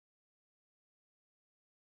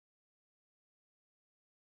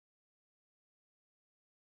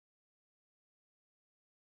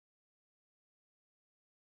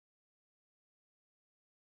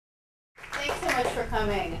so much for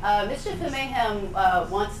coming. Mischief Mayhem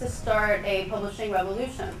wants to start a publishing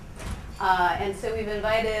revolution. And so we've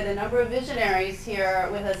invited a number of visionaries here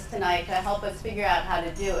with us tonight to help us figure out how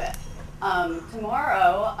to do it.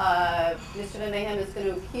 Tomorrow, Mischief Mayhem is going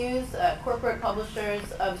to accuse corporate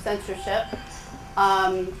publishers of censorship.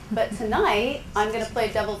 But tonight, I'm going to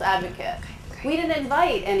play devil's advocate. We didn't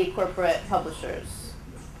invite any corporate publishers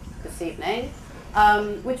this evening,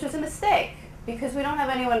 which was a mistake, because we don't have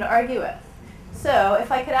anyone to argue with. So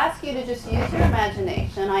if I could ask you to just use your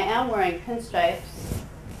imagination. I am wearing pinstripes,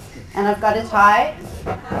 and I've got a tie.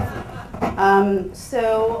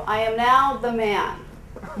 So I am now the man.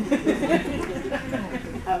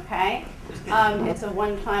 Okay? It's a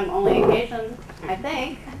one-time only occasion, I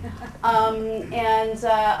think. And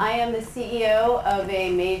I am the CEO of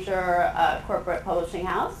a major corporate publishing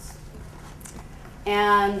house.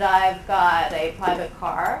 And I've got a private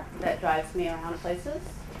car that drives me around places.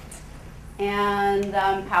 And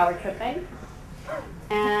I'm power tripping.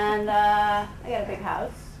 And I got a big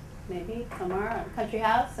house, maybe somewhere, a country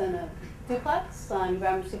house and a duplex on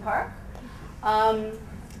Gramercy Park.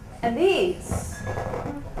 And these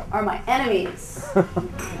are my enemies.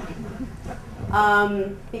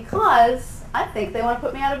 Because I think they want to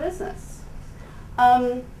put me out of business.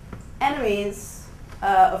 Enemies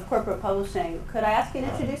of corporate publishing. Could I ask you to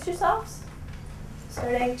introduce yourselves?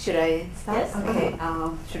 Starting. Should I start? Yes. Okay.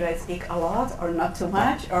 Should I speak a lot or not too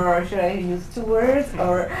much, or should I use 2 words,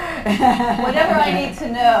 or whatever I need to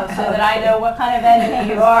know, so that I know what kind of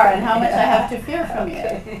enemy you are and how much I have to fear from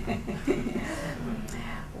you.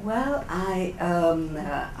 Well, I am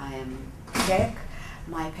Czech.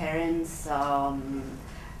 My parents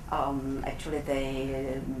actually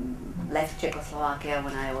they left Czechoslovakia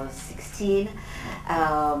when I was 16,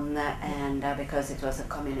 and because it was a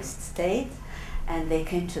communist state, and they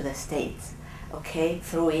came to the States, okay,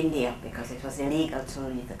 through India, because it was illegal to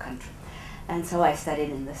leave the country. And so I studied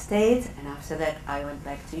in the States, and after that I went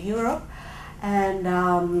back to Europe, and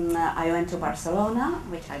I went to Barcelona,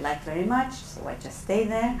 which I liked very much, so I just stayed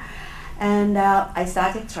there. And I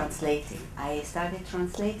started translating. I started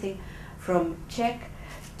translating from Czech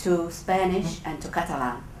to Spanish and to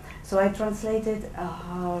Catalan. So I translated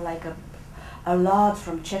like a lot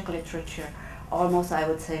from Czech literature, almost I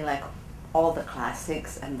would say like all the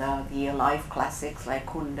classics and the life classics like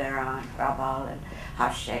Kundera and Hrabal and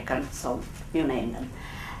Hašek and so you name them.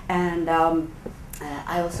 And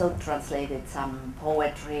I also translated some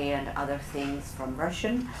poetry and other things from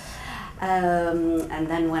Russian. And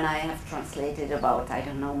then when I have translated about, I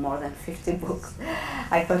don't know, more than 50 books,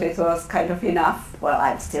 I thought it was kind of enough. Well,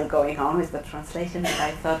 I'm still going on with the translation, but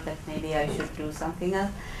I thought that maybe I should do something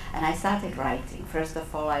else. And I started writing. First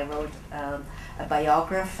of all, I wrote a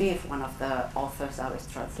biography of one of the authors I was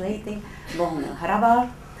translating,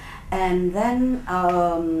 Hrabal. And then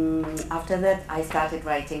after that, I started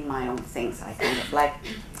writing my own things. I kind of like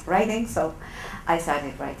writing, so I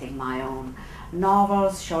started writing my own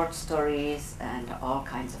novels, short stories, and all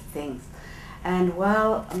kinds of things. And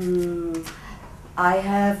well, I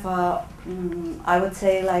have, I would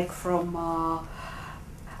say like from,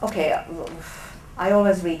 okay, I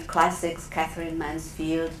always read classics, Catherine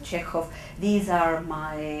Mansfield, Chekhov. These are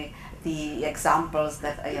the examples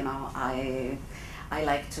that, you know, I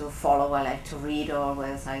like to follow, I like to read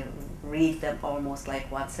always. I read them almost like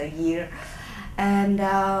once a year. And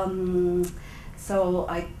so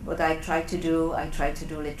what I try to do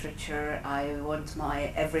literature. I want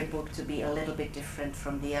every book to be a little bit different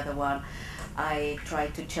from the other one. I try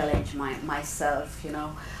to challenge myself, you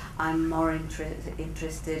know. I'm more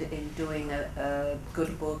interested in doing a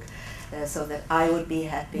good book so that I would be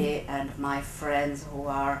happy, and my friends who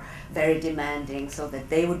are very demanding, so that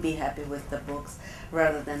they would be happy with the books,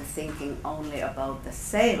 rather than thinking only about the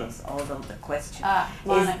sales, although the question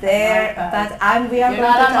Monika, is there. Monika. But we are You're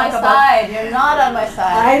going not to on my talk about... side. You're not on my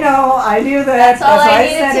side. I know, I knew that. That's all I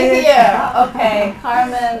said needed to it. hear. Okay,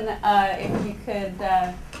 Carmen, if you could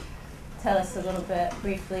tell us a little bit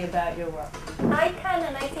briefly about your work. I can,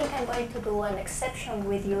 and I think I'm going to do an exception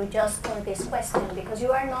with you just for this question, because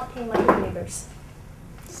you are not in my universe.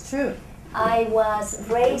 It's true. I was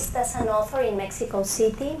raised as an author in Mexico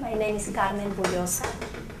City. My name is Carmen Boullosa.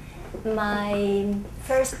 My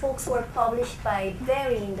first books were published by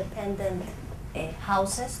very independent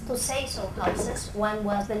houses, to say so houses. One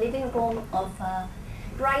was the living room of a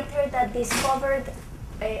writer that discovered,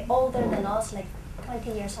 older than us, like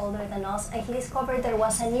 20 years older than us, and he discovered there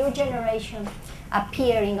was a new generation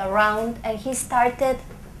appearing around, and he started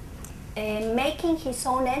making his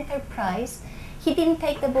own enterprise. He didn't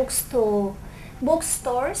take the books to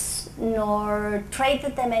bookstores nor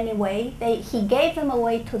traded them anyway. He gave them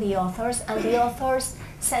away to the authors, and the authors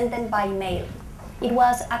sent them by mail. It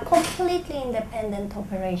was a completely independent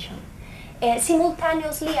operation.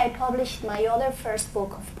 Simultaneously, I published my other first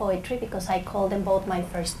book of poetry, because I call them both my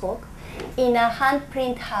first book, in a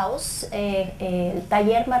handprint house,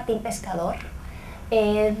 Taller Martín Pescador.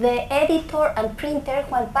 The editor and printer,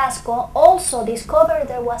 Juan Pasco, also discovered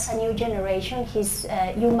there was a new generation.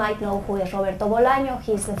 You might know who is Roberto Bolaño.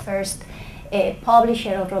 He's the first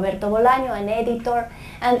publisher of Roberto Bolaño, an editor.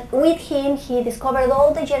 And with him, he discovered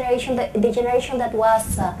all the generation that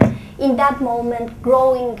was in that moment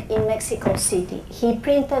growing in Mexico City. He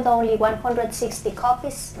printed only 160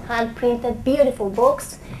 copies, hand-printed, beautiful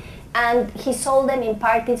books, and he sold them in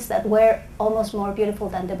parties that were almost more beautiful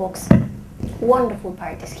than the books. Wonderful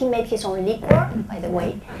parties. He made his own liquor, by the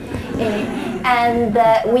way. And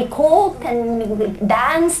we cooked and we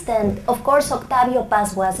danced, and of course Octavio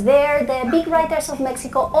Paz was there. The big writers of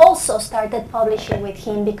Mexico also started publishing with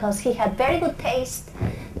him because he had very good taste.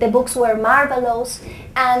 The books were marvelous,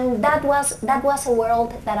 and that was a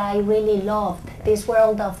world that I really loved, this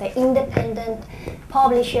world of the independent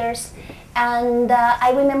publishers. And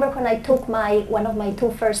I remember when I took one of my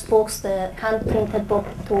two first books, the hand-printed book,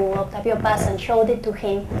 to Octavio Paz and showed it to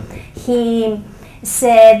him. He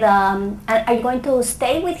said, are you going to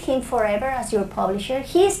stay with him forever as your publisher?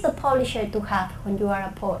 He's the publisher to have when you are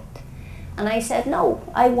a poet. And I said, no,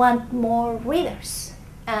 I want more readers.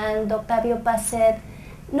 And Octavio Paz said,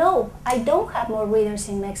 no, I don't have more readers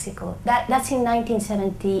in Mexico. That's in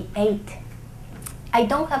 1978. I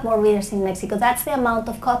don't have more readers in Mexico. That's the amount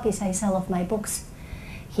of copies I sell of my books.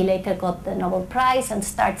 He later got the Nobel Prize and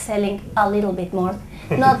started selling a little bit more,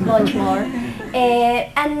 not much more.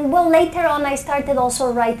 And well, later on I started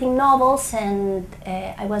also writing novels, and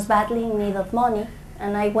I was badly in need of money,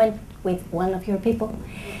 and I went with one of your people.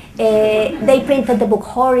 They printed the book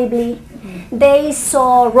horribly. They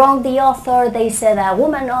saw wrong the author. They said a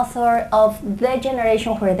woman author of the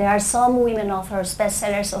generation where there are some women authors,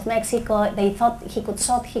 bestsellers of Mexico. They thought he could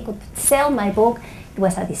sell my book. It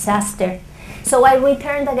was a disaster. So I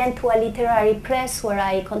returned again to a literary press where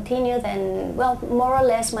I continued, and well, more or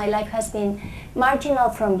less my life has been marginal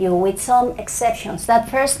from you, with some exceptions. That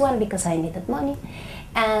first one because I needed money.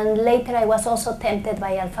 And later I was also tempted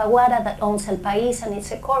by Alfaguara, that owns El País, and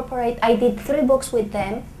it's a corporate. I did 3 books with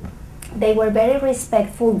them. They were very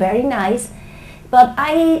respectful, very nice. But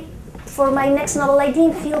for my next novel, I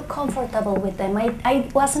didn't feel comfortable with them. I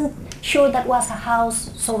wasn't sure that was a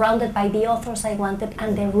house surrounded by the authors I wanted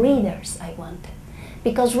and the readers I wanted.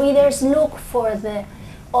 Because readers look for the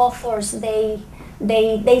authors, they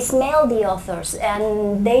smell the authors,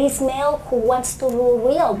 and they smell who wants to read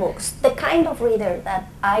real books, the kind of reader that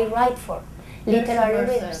I write for, literary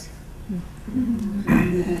readers.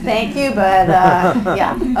 Thank you, but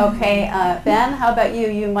yeah, okay. Ben, how about you?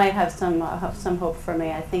 You might have some hope for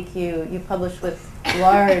me. I think you publish with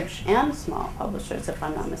large and small publishers, if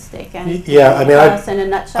I'm not mistaken. Yeah, I mean, in a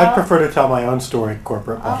nutshell? I prefer to tell my own story,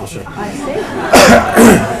 corporate publisher. I see.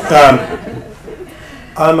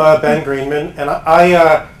 I'm Ben Greenman, and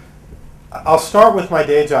I'll start with my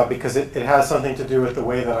day job because it has something to do with the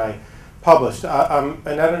way that I published. I'm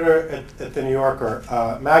an editor at the New Yorker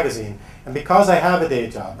magazine, and because I have a day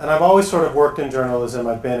job, and I've always sort of worked in journalism,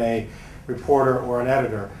 I've been a reporter or an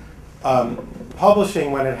editor,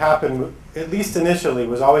 publishing when it happened, at least initially,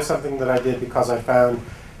 was always something that I did because I found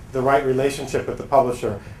the right relationship with the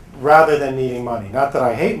publisher rather than needing money. Not that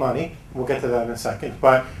I hate money, we'll get to that in a second,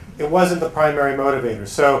 but it wasn't the primary motivator.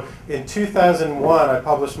 So in 2001, I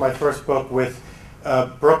published my first book with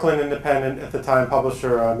Brooklyn independent, at the time,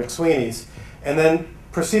 publisher McSweeney's, and then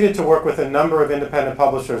proceeded to work with a number of independent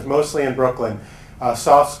publishers, mostly in Brooklyn.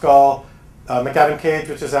 Soft Skull, McAdam Cage,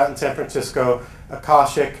 which is out in San Francisco,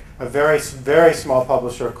 Akashic, a very, very small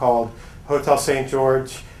publisher called Hotel St.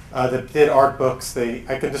 George, that did art books.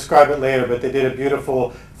 I can describe it later, but they did a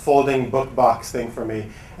beautiful folding book box thing for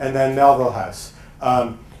me. And then Melville House.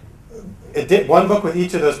 It did one book with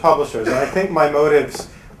each of those publishers, and I think my motives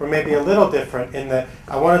were maybe a little different in that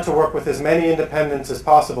I wanted to work with as many independents as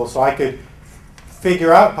possible so I could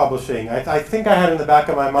figure out publishing. I think I had in the back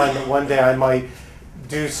of my mind that one day I might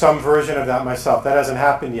do some version of that myself. That hasn't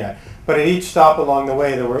happened yet. But at each stop along the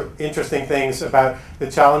way, there were interesting things about the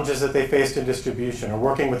challenges that they faced in distribution, or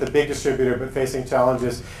working with a big distributor but facing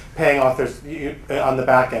challenges paying authors on the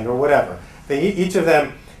back end, or whatever. Each of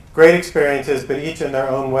them, great experiences, but each in their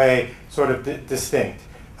own way sort of distinct.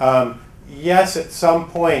 Yes, at some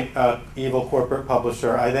point, evil corporate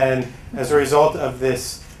publisher, I then, as a result of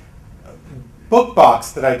this book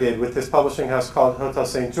box that I did with this publishing house called Hotel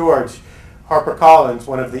St. George, HarperCollins,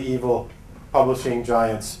 one of the evil publishing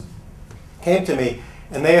giants, came to me,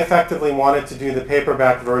 and they effectively wanted to do the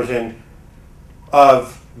paperback version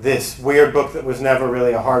of this weird book that was never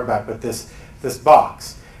really a hardback, but this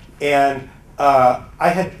box. And I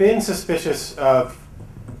had been suspicious of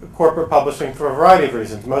corporate publishing for a variety of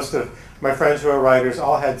reasons. Most of my friends who are writers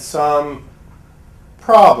all had some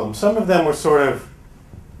problems. Some of them were sort of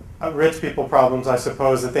rich people problems, I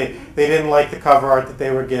suppose, that they didn't like the cover art that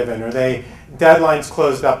they were given, or deadlines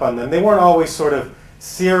closed up on them. They weren't always sort of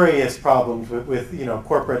serious problems with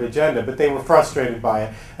corporate agenda, but they were frustrated by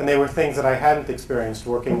it, and they were things that I hadn't experienced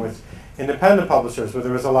working with independent publishers, where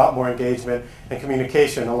there was a lot more engagement and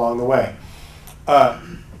communication along the way.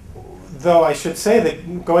 Though I should say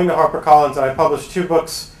that going to HarperCollins, and I published 2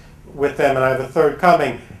 books with them, and I have a 3rd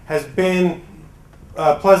coming, has been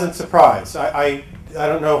a pleasant surprise. I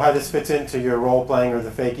don't know how this fits into your role-playing or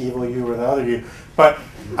the fake evil you or the other you, but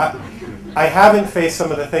I haven't faced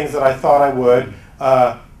some of the things that I thought I would.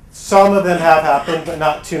 Some of them have happened, but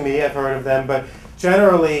not to me. I've heard of them, but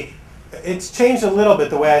generally, it's changed a little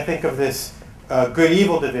bit the way I think of this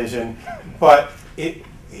good-evil division, but it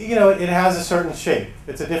has a certain shape.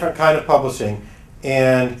 It's a different kind of publishing,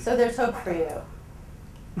 and So there's hope for you.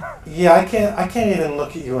 yeah, I can't even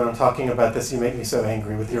look at you when I'm talking about this. You make me so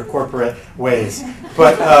angry with your corporate ways.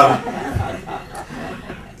 But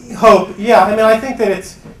hope, yeah. I mean, I think that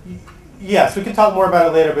it's, yes, we can talk more about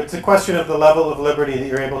it later. But it's a question of the level of liberty that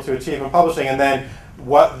you're able to achieve in publishing, and then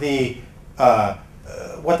what the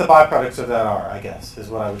byproducts of that are, I guess, is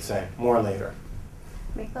what I would say. More later.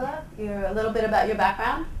 Mykola, a little bit about your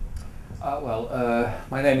background?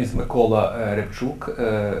 My name is Mykola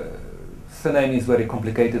Riabchuk. Surname is very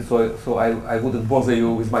complicated, so I wouldn't bother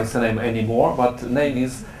you with my surname anymore. But name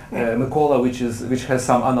is Mykola, which has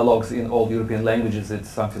some analogues in all European languages. It's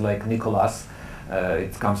something like Nicholas.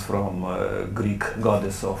 It comes from Greek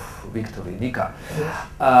goddess of victory, Nika.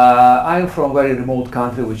 I'm from a very remote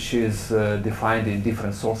country, which is defined in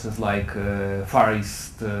different sources like Far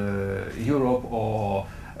East Europe or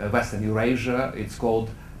Western Eurasia. It's called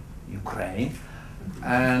Ukraine.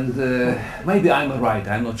 And maybe I'm right,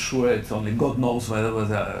 I'm not sure. It's only God knows whether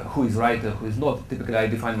who is right and who is not. Typically I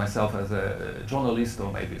define myself as a journalist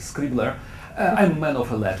or maybe a scribbler. I'm a man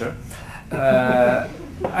of a letter.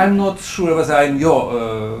 I'm not sure whether I'm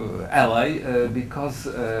your ally because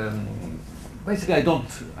basically I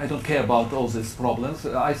don't care about all these problems.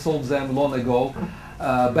 I solved them long ago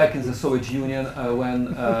back in the Soviet Union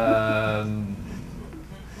when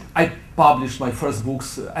I published my first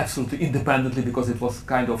books absolutely independently because it was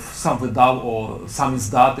kind of samizdat or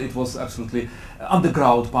samizdat. It was absolutely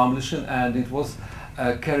underground publishing, and it was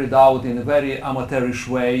carried out in a very amateurish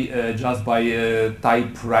way just by a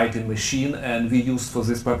typewriting machine, and we used for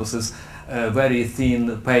these purposes very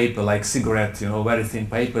thin paper, like cigarette, very thin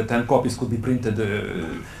paper. 10 copies could be printed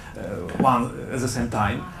one at the same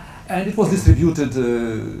time, and it was distributed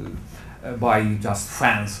by just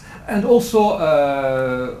fans. And also,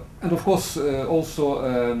 and of course,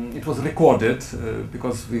 it was recorded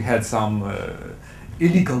because we had some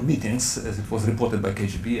illegal meetings, as it was reported by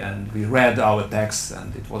KGB, and we read our texts,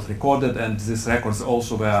 and it was recorded, and these records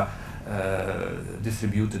also were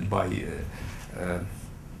distributed by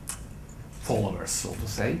followers, so to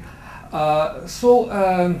say. I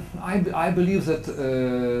believe that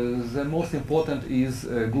the most important is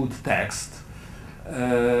good text.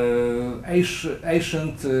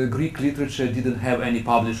 Ancient Greek literature didn't have any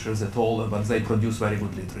publishers at all, but they produced very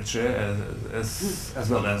good literature as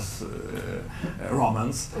well as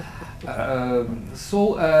romance. I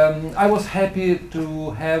was happy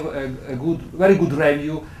to have a very good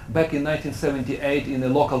review back in 1978 in a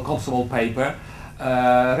local Komsomol paper,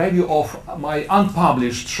 review of my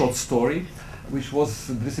unpublished short story, which was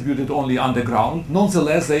distributed only underground.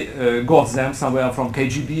 Nonetheless, they got them somewhere from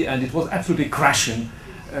KGB, and it was absolutely crashing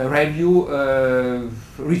review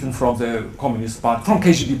written from the Communist Party, from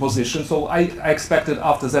KGB position. So I expected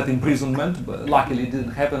after that imprisonment, but luckily it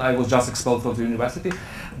didn't happen. I was just expelled from the university.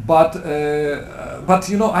 But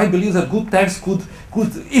I believe that good texts could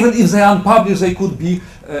even if they are unpublished, they could be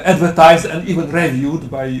advertised and even reviewed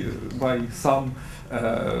by some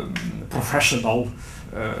professional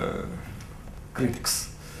critics.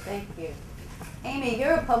 Thank you. Amy,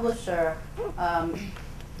 you're a publisher. Are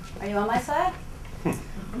you on my side?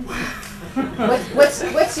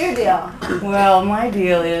 What's your deal? Well, my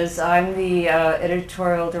deal is I'm the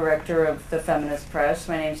editorial director of the Feminist Press.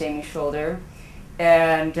 My name's Amy Scholder,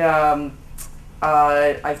 and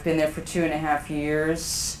I've been there for 2.5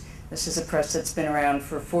 years. This is a press that's been around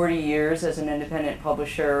for 40 years as an independent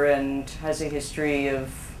publisher and has a history of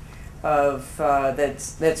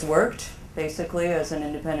that's worked. basically, as an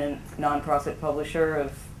independent nonprofit publisher,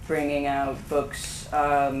 of bringing out books.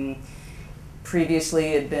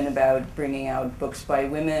 Previously, it had been about bringing out books by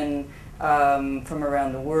women from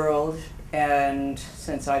around the world, and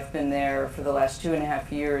since I've been there for the last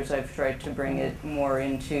 2.5 years, I've tried to bring it more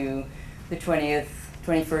into the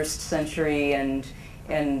 21st century and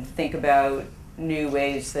think about new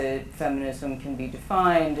ways that feminism can be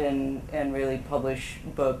defined and really publish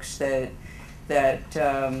books that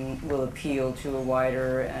will appeal to a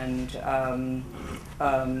wider and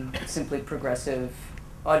simply progressive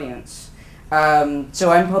audience.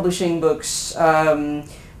 So I'm publishing books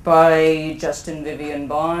by Justin Vivian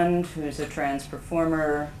Bond, who's a trans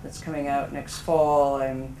performer, that's coming out next fall.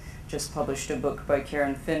 I'm just published a book by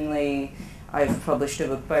Karen Finley. I've published a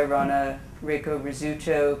book by Rana Reiko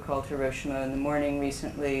Rizzuto called Hiroshima in the Morning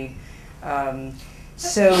recently.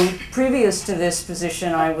 So previous to this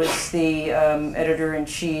position, I was the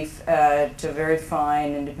editor-in-chief at a very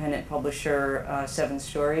fine independent publisher, Seven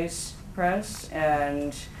Stories Press,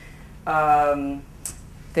 and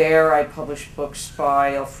there I published books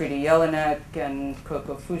by Elfriede Jelinek and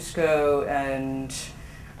Coco Fusco and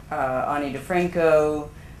Ani DeFranco.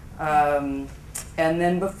 And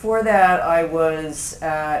then before that, I was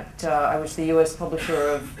the U.S. publisher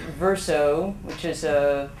of Verso, which is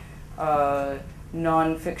a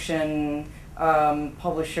nonfiction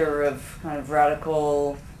publisher of kind of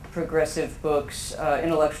radical, progressive books,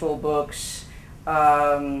 intellectual books.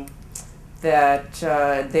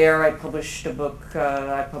 There I published a book.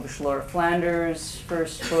 I published Laura Flanders'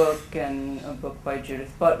 first book, and a book by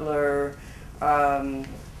Judith Butler. And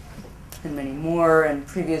many more. And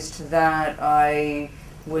previous to that, I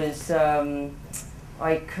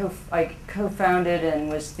co-founded and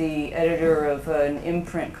was the editor of an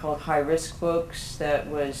imprint called High Risk Books that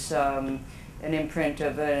was an imprint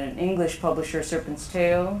of an English publisher, Serpent's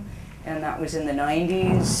Tail, and that was in the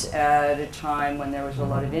 90s at a time when there was a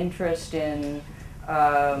lot of interest in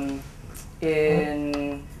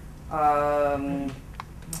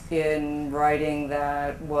writing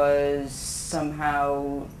that was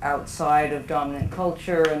somehow outside of dominant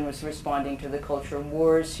culture and was responding to the culture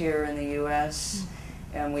wars here in the U.S.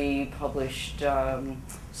 And we published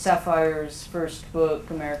Sapphire's first book,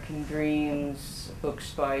 American Dreams,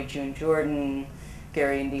 books by June Jordan,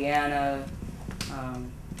 Gary Indiana,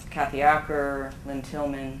 Kathy Acker, Lynn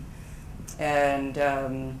Tillman, and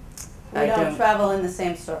we don't travel in the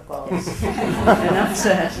same circles. Enough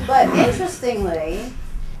said. But interestingly,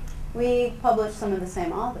 we published some of the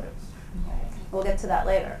same authors. We'll get to that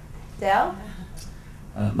later. Dale?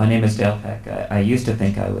 My name is Dale Peck. I used to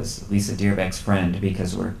think I was Lisa Dierbeck's friend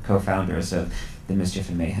because we're co-founders of the Mischief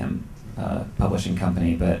Mayhem publishing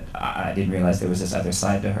company, but I didn't realize there was this other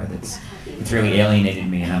side to her it's really alienated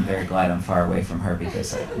me, and I'm very glad I'm far away from her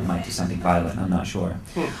because I might do something violent, I'm not sure.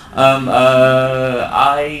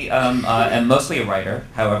 I am mostly a writer,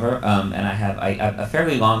 however, and I have a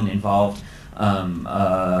fairly long and involved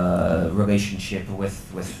relationship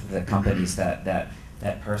with the companies that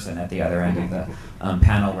person at the other end of the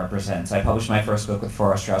panel represents. I published my first book with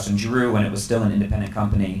Forrest Strauss and Giroux when it was still an independent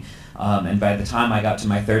company, and by the time I got to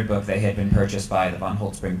my third book, they had been purchased by the von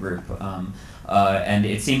Holtzbring Group. And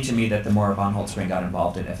it seemed to me that the more von Holtzbring got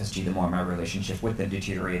involved at FSG, the more my relationship with them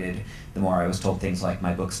deteriorated, the more I was told things like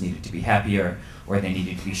my books needed to be happier, or they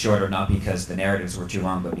needed to be shorter, not because the narratives were too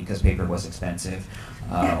long, but because paper was expensive,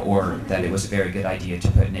 or that it was a very good idea to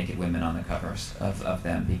put naked women on the covers of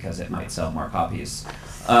them because it might sell more copies.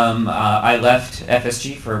 I left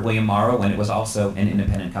FSG for William Morrow when it was also an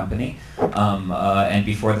independent company, and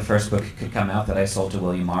before the first book could come out that I sold to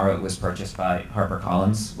William Morrow, it was purchased by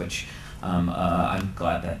HarperCollins, which I'm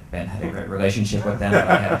glad that Ben had a great relationship with them, but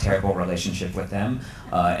I had a terrible relationship with them,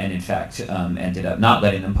 and in fact ended up not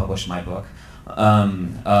letting them publish my book.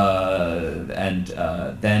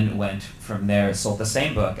 Then went from there, sold the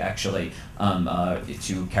same book actually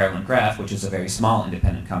to Carolyn Graf, which is a very small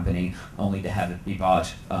independent company, only to have it be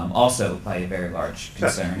bought also by a very large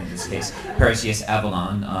concern, in this case Perseus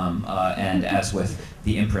Avalon, and as with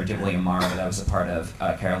the imprint of William Morrow that I was a part of,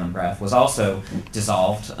 Carolyn Graf was also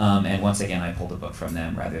dissolved, and once again I pulled a book from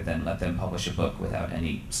them rather than let them publish a book without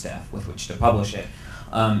any staff with which to publish it.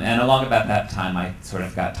 And along about that time, I sort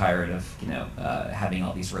of got tired of, having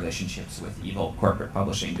all these relationships with evil corporate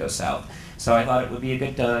publishing go south. So I thought it would be a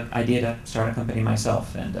good idea to start a company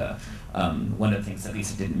myself. And one of the things that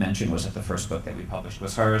Lisa didn't mention was that the first book that we published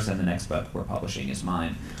was hers, and the next book we're publishing is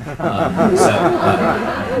mine. We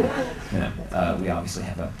obviously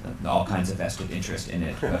have all kinds of vested interest in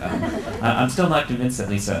it. But I'm still not convinced that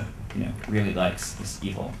Lisa, really likes this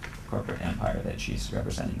evil corporate empire that she's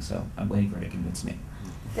representing. So I'm waiting for her to convince me.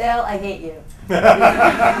 Dale, I hate you.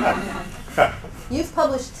 You've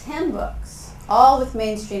published 10 books, all with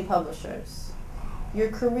mainstream publishers. Your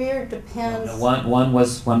career depends... No, one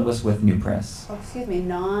was with New Press. Oh, excuse me,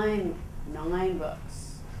 nine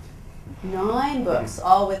books. 9 books,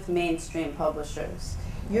 all with mainstream publishers.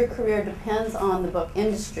 Your career depends on the book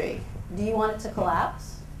industry. Do you want it to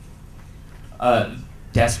collapse?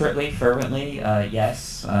 Desperately, fervently,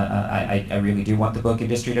 yes. I really do want the book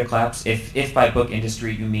industry to collapse. If by book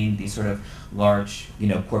industry you mean these sort of large,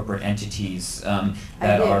 corporate entities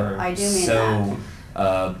that are so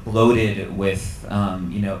bloated with,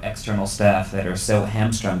 external staff that are so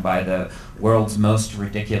hamstrung by the world's most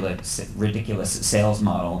ridiculous sales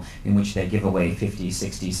model in which they give away 50,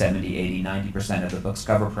 60, 70, 80, 90% of the book's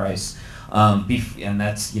cover price. And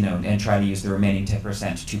that's, and try to use the remaining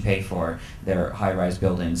 10% to pay for their high-rise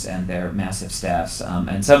buildings and their massive staffs.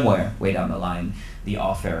 And somewhere, way down the line, the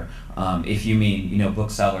author. If you mean,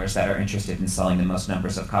 booksellers that are interested in selling the most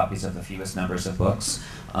numbers of copies of the fewest numbers of books,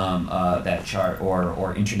 that charge,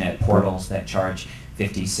 or internet portals that charge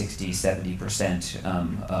 50, 60, 70%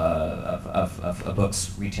 of a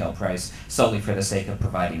book's retail price solely for the sake of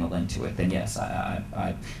providing a link to it, then yes, I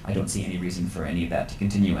don't see any reason for any of that to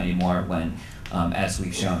continue anymore when, as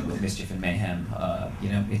we've shown with Mischief and Mayhem,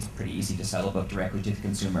 it's pretty easy to sell a book directly to the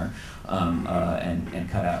consumer and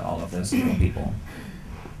cut out all of those evil people.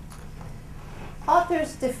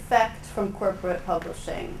 Authors defect from corporate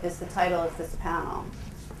publishing is the title of this panel.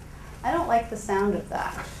 I don't like the sound of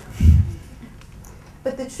that.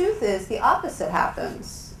 But the truth is, the opposite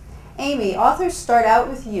happens. Amy, authors start out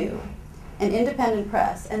with you, an independent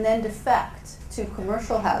press, and then defect to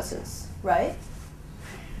commercial houses, right?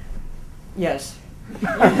 Yes. It's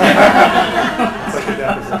like a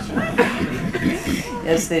deposition.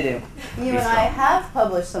 Yes, they do. You and I have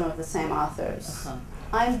published some of the same authors. Uh-huh.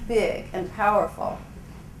 I'm big and powerful.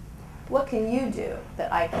 What can you do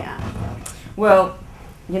that I can't? Well,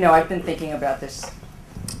 I've been thinking about this,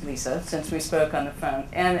 Lisa, since we spoke on the phone,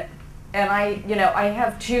 and I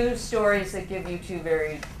have 2 stories that give you 2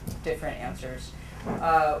 very different answers.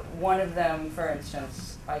 One of them, for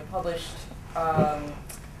instance, I published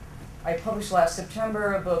last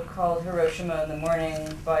September a book called Hiroshima in the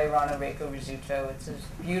Morning by Rana Reiko Rizzuto. It's a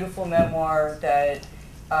beautiful memoir that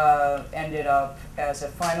ended up as a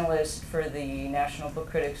finalist for the National Book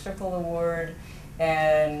Critics Circle Award,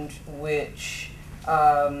 and which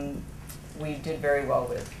we did very well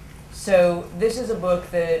with. So this is a book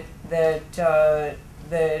that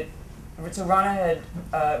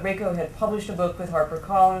Reiko had published a book with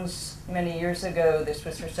HarperCollins many years ago. This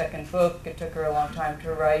was her second book. It took her a long time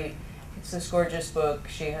to write. It's this gorgeous book.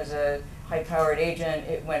 She has a high-powered agent.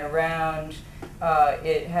 It went around.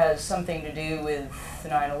 It has something to do with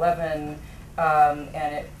 9/11, and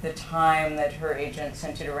at the time that her agent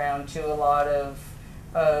sent it around to a lot of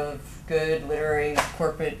good literary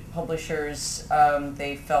corporate publishers,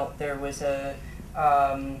 they felt there was a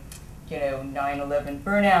 9/11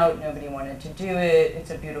 burnout. Nobody wanted to do it.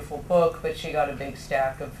 It's a beautiful book, but she got a big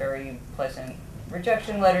stack of very pleasant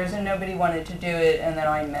rejection letters, and nobody wanted to do it. And then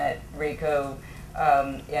I met Reiko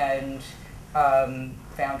and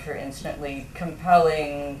found her instantly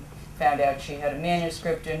compelling. Found out she had a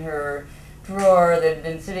manuscript in her drawer that had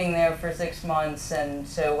been sitting there for 6 months, and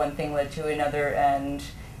so one thing led to another, and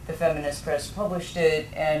the feminist press published it,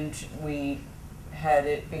 and we had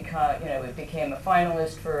it become, it became a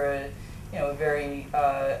finalist for a very,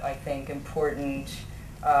 I think, important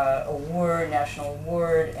award, national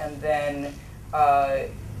award, and then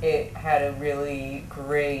it had a really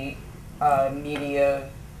great media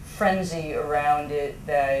frenzy around it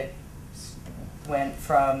that went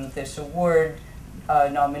from this award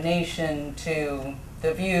nomination to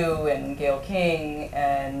The View and Gayle King,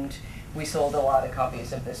 and we sold a lot of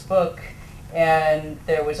copies of this book, and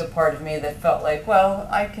there was a part of me that felt like, well,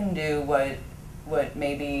 I can do what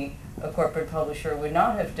maybe a corporate publisher would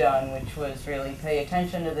not have done, which was really pay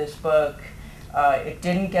attention to this book. It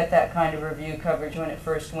didn't get that kind of review coverage when it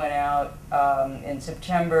first went out in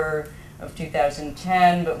September of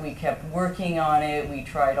 2010, but we kept working on it. We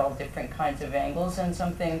tried all different kinds of angles, and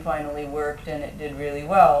something finally worked, and it did really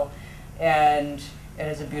well. And it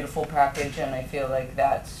is a beautiful package, and I feel like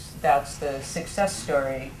that's the success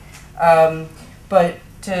story. But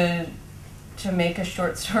to make a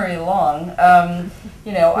short story long,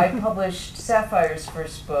 I published Sapphire's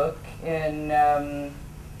first book in a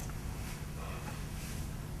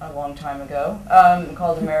long time ago,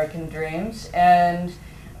 called American Dreams, and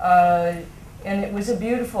it was a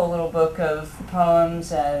beautiful little book of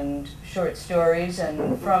poems and short stories,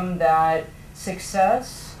 and from that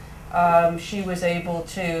success, she was able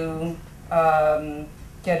to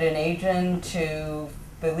get an agent who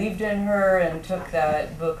believed in her and took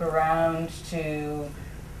that book around to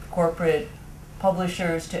corporate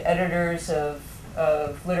publishers, to editors of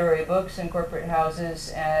literary books in corporate houses,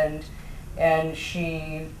 and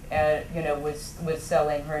she was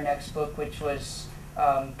selling her next book, which was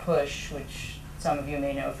Push, which some of you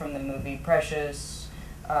may know from the movie Precious.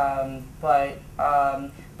 But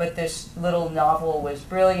this little novel was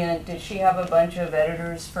brilliant. Did she have a bunch of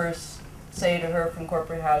editors first say to her from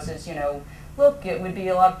corporate houses, look, it would be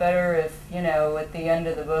a lot better if, at the end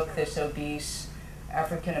of the book, this obese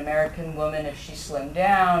African-American woman, if she slimmed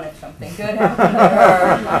down, if something good happened to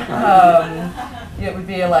her, it would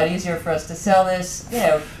be a lot easier for us to sell this.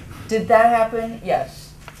 Did that happen?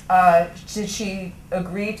 Yes. Did she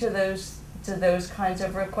agree to those kinds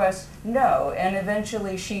of requests? No. And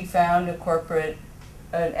eventually she found an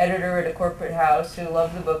editor at a corporate house who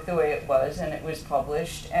loved the book the way it was, and it was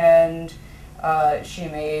published. And she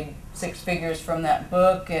made 6 figures from that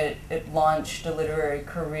book. It launched a literary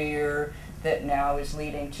career that now is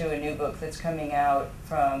leading to a new book that's coming out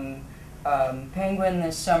from Penguin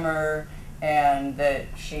this summer, and that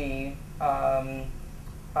she, not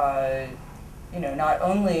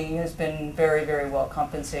only has been very, very well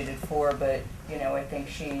compensated for, but I think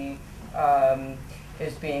she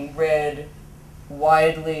is being read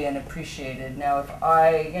widely and appreciated. Now,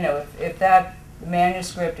 if that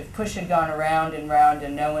manuscript, if Push had gone around and round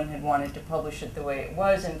and no one had wanted to publish it the way it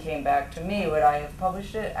was and came back to me, would I have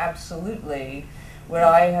published it? Absolutely. Would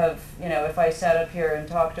I have, if I sat up here and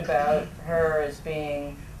talked about her as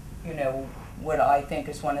being, what I think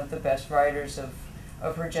is one of the best writers of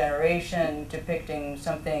her generation, depicting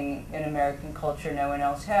something in American culture no one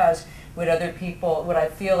else has, would I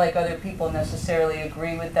feel like other people necessarily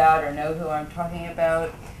agree with that or know who I'm talking about?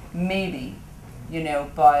 Maybe,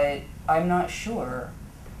 but I'm not sure.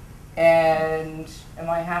 And am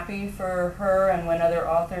I happy for her and when other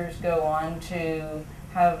authors go on to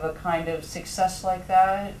have a kind of success like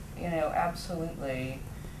that? Absolutely.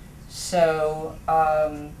 So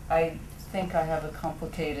I think I have a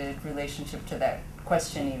complicated relationship to that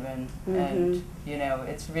question even. And,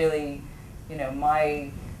 it's really,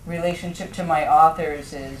 my relationship to my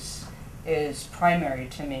authors is primary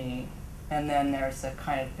to me. And then there's the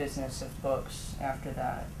kind of business of books after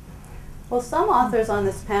that. Well, some authors on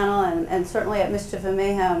this panel, and certainly at Mischief and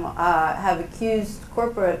Mayhem, have accused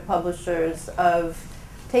corporate publishers of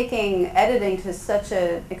taking editing to such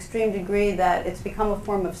an extreme degree that it's become a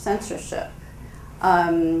form of censorship.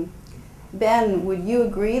 Ben, would you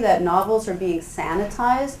agree that novels are being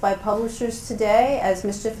sanitized by publishers today, as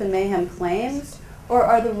Mischief and Mayhem claims, or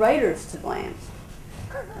are the writers to blame?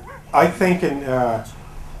 I think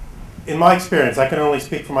in my experience, I can only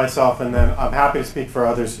speak for myself, and then I'm happy to speak for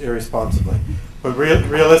others irresponsibly, but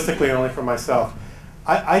realistically only for myself.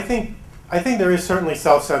 I think there is certainly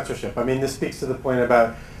self-censorship. I mean, this speaks to the point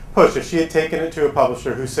about Push. If she had taken it to a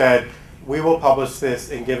publisher who said, we will publish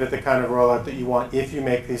this and give it the kind of rollout that you want if you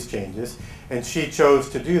make these changes, and she chose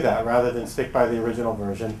to do that rather than stick by the original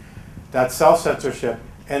version, that's self-censorship,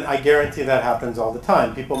 and I guarantee that happens all the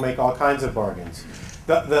time. People make all kinds of bargains.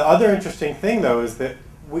 The other interesting thing, though, is that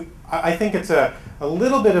I think it's a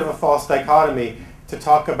little bit of a false dichotomy to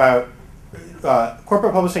talk about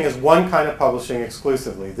corporate publishing as one kind of publishing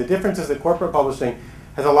exclusively. The difference is that corporate publishing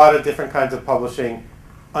has a lot of different kinds of publishing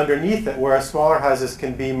underneath it, whereas smaller houses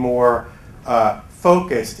can be more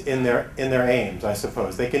focused in their aims, I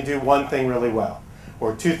suppose. They can do one thing really well,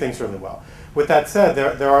 or 2 things really well. With that said,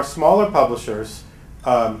 there are smaller publishers,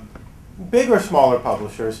 big or smaller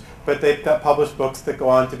publishers, but that publish books that go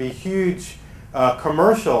on to be huge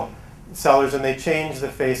commercial sellers, and they change the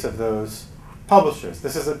face of those publishers.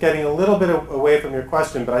 This is getting a little bit away from your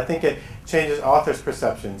question, but I think it changes authors'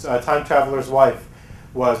 perceptions. Time Traveler's Wife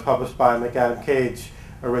was published by McAdam Cage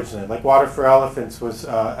originally. Like Water for Elephants was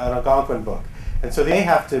an Algonquin book. And so they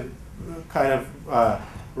have to kind of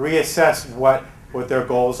reassess what their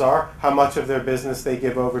goals are, how much of their business they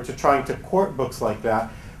give over to trying to court books like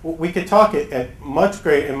that. We could talk in much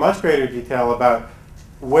greater detail about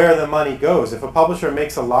where the money goes. If a publisher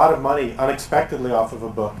makes a lot of money unexpectedly off of a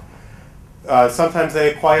book, sometimes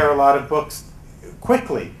they acquire a lot of books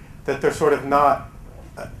quickly that they're sort of not.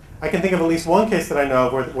 I can think of at least one case that I know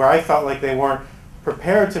of where I felt like they weren't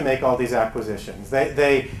prepared to make all these acquisitions.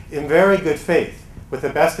 They, in very good faith, with the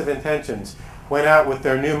best of intentions, went out with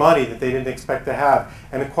their new money that they didn't expect to have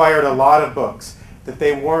and acquired a lot of books that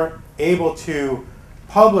they weren't able to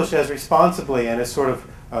publish as responsibly and as sort of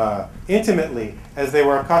intimately as they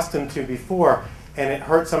were accustomed to before. And it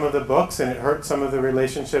hurt some of the books, and it hurt some of the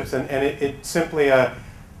relationships, and it simply,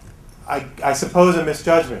 I suppose, a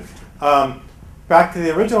misjudgment. back to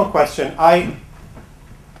the original question,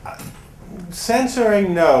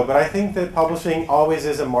 censoring, no, but I think that publishing always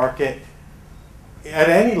is a market at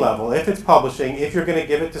any level. If it's publishing, if you're going to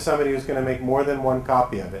give it to somebody who's going to make more than one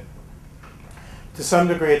copy of it, to some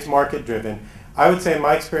degree it's market driven. I would say in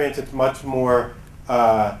my experience it's much more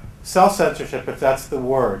self-censorship, if that's the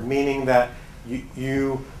word, meaning that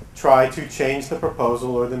you try to change the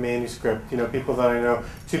proposal or the manuscript, people that I know,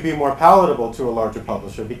 to be more palatable to a larger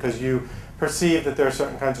publisher because you perceive that there are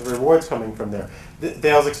certain kinds of rewards coming from there.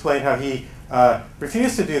 Dale's explained how he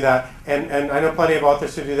refused to do that, and I know plenty of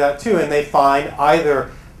authors who do that too, and they find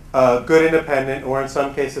either a good independent or in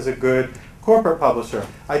some cases a good corporate publisher.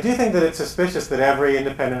 I do think that it's suspicious that every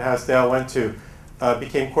independent house Dale went to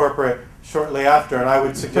became corporate shortly after, and I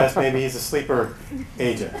would suggest maybe he's a sleeper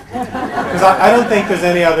agent. Because I don't think there's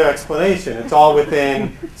any other explanation. It's all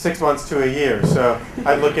within 6 months to a year, so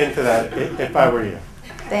I'd look into that if I were you.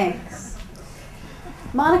 Thanks.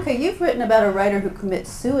 Monika, you've written about a writer who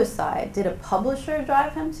commits suicide. Did a publisher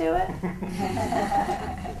drive him to it?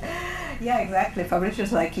 Yeah, exactly.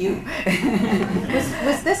 Publishers like you.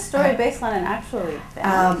 Was this story based on an actual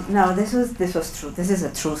event? No, this was true. This is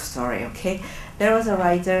a true story. Okay, there was a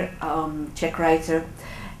writer, Czech writer,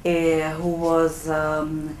 who was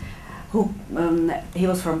he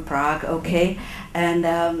was from Prague. Okay, and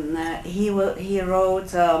he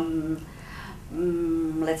wrote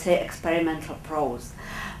let's say experimental prose,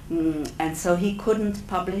 and so he couldn't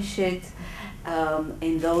publish it.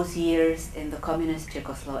 In those years in the communist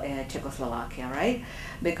Czechoslovakia, right?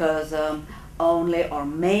 Because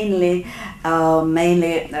mainly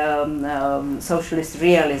socialist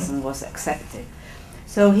realism was accepted.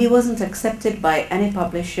 So he wasn't accepted by any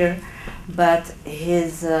publisher, but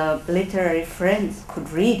his literary friends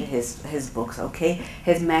could read his books, okay?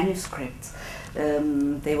 His manuscripts.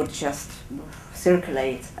 They would just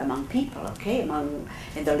circulate among people, okay?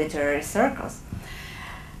 In the literary circles.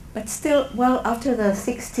 But still, well, after the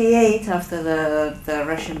 '68, after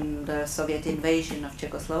the Soviet invasion of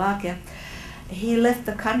Czechoslovakia, he left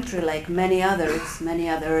the country like many other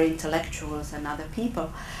intellectuals and other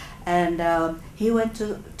people, and he went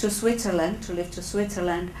to Switzerland, to live to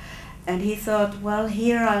Switzerland, and he thought, well,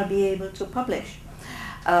 here I'll be able to publish,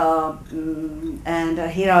 and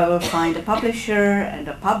here I will find a publisher and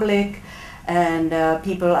a public, and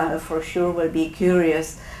people for sure will be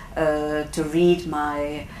curious to read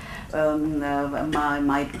my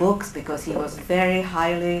books, because he was very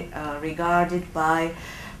highly regarded by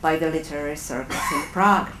the literary circles in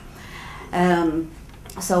Prague.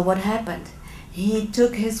 So what happened? He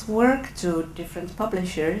took his work to different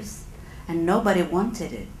publishers, and nobody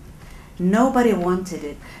wanted it. Nobody wanted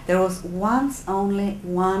it. There was only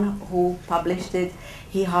one who published it.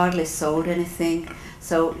 He hardly sold anything,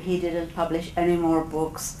 so he didn't publish any more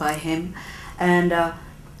books by him. And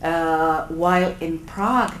while in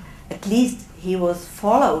Prague, at least he was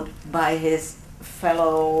followed by his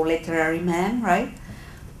fellow literary men, right?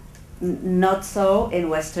 Not so in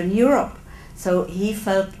Western Europe. So he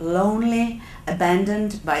felt lonely,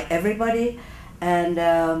 abandoned by everybody, and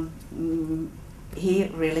he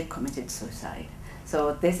really committed suicide.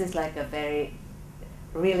 So this is like a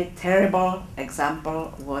really terrible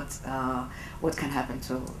example what can happen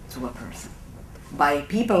to a person by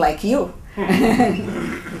people like you.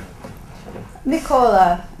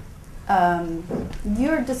 Mykola,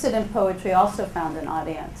 your dissident poetry also found an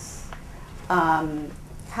audience.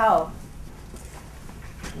 How?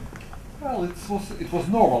 Well, it was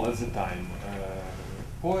normal at the time.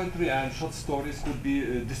 Poetry and short stories could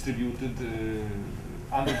be distributed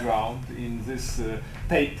underground in this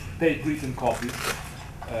tape-written copies.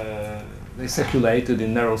 They circulated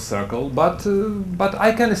in narrow circle, but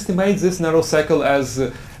I can estimate this narrow circle as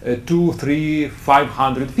 200, 300,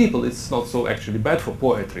 500 people. It's not so actually bad for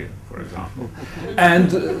poetry, for example. And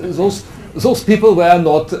those people were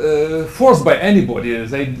not forced by anybody.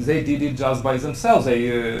 They did it just by themselves.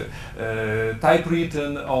 They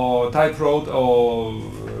typewritten or typewrote or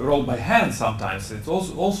wrote by hand sometimes. It's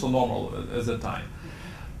also normal at the time.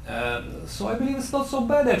 So I believe it's not so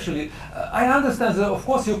bad actually. I understand that of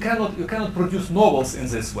course you cannot produce novels in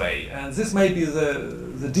this way, and this may be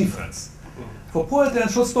the difference. For poetry and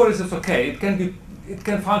short stories it's okay. It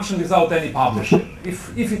can function without any publishing.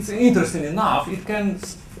 If it's interesting enough, it can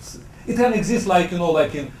exist like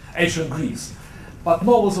like in ancient Greece. But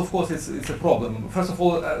novels, of course, it's a problem. First of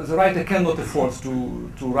all, the writer cannot afford to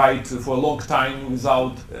write for a long time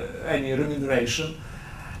without any remuneration.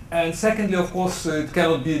 And secondly, of course, it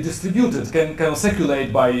cannot be distributed, cannot circulate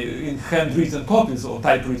in handwritten copies or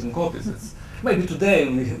typewritten copies. Maybe today,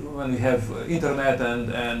 when we have internet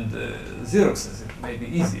and Xeroxes, it may be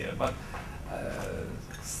easier. But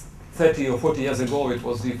 30 or 40 years ago it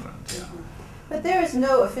was different. Yeah. But there is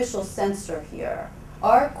no official censor here.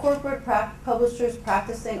 Are corporate publishers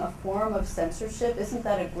practicing a form of censorship? Isn't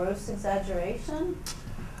that a gross exaggeration?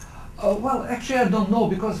 Well, actually, I don't know,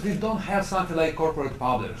 because we don't have something like corporate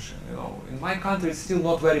publishing. You know, in my country, it's still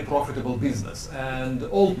not very profitable business, and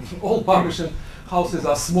all publishing houses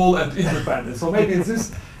are small and independent. So maybe in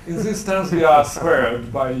this terms we are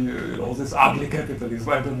spared by this ugly capitalism.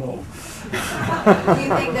 I don't know. Do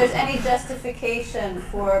you think there's any justification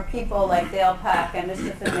for people like Peck and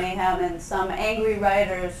Mischief Mayhem and some angry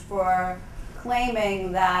writers for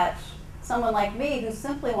claiming that someone like me who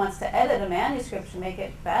simply wants to edit a manuscript to make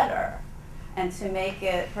it better and to make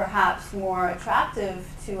it perhaps more attractive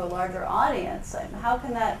to a larger audience? I mean, how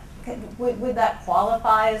can that, would that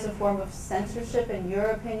qualify as a form of censorship in your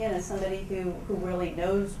opinion, as somebody who really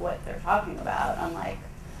knows what they're talking about, unlike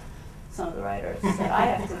some of the writers that I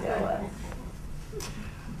have to deal with?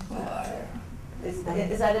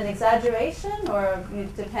 Is that an exaggeration, or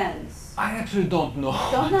it depends? I actually don't know.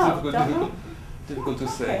 Don't know. Difficult to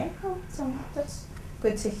say. Okay, well, so that's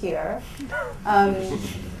good to hear.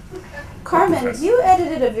 Carmen, you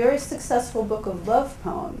edited a very successful book of love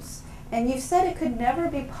poems, and you said it could never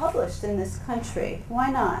be published in this country. Why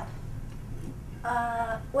not?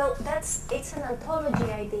 Well, it's an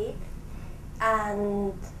anthology I did,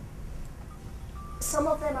 and some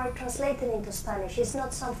of them are translated into Spanish. It's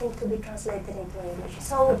not something to be translated into English.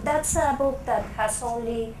 So that's a book that has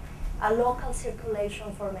only a local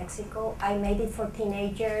circulation for Mexico. I made it for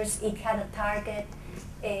teenagers. It had a target.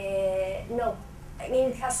 No, I mean,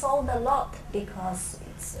 it has sold a lot because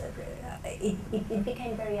it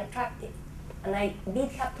became very attractive. And I did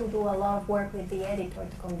have to do a lot of work with the editor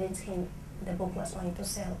to convince him the book was going to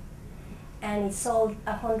sell. And it sold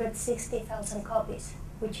 160,000 copies,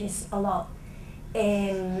 which is a lot.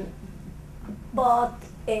 But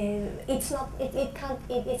it's not.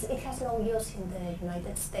 It has no use in the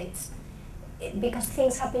United States because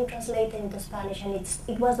things have been translated into Spanish, and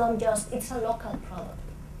it was not just. It's a local product,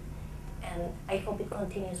 and I hope it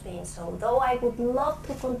continues being so. Though I would love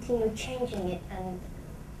to continue changing it, and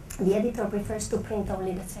the editor prefers to print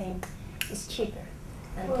only the same. It's cheaper.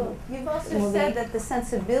 Well, you've also said that the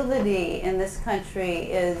sensibility in this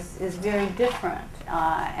country is very different,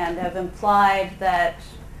 and have implied that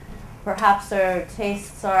perhaps our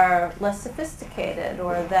tastes are less sophisticated,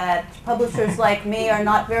 or that publishers like me are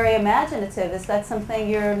not very imaginative. Is that something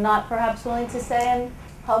you're not perhaps willing to say in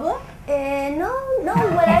public? No.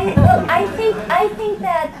 But I think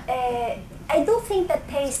that I do think that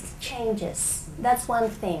taste changes. That's one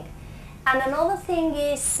thing, and another thing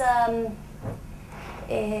is.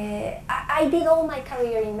 I did all my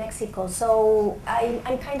career in Mexico, so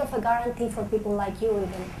I'm kind of a guarantee for people like you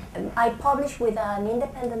even. I published with an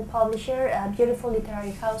independent publisher, a beautiful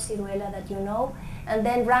literary house, Ciruela, that you know, and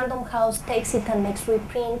then Random House takes it and makes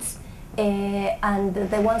reprints, and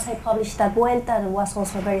the ones I published at Vuelta, that was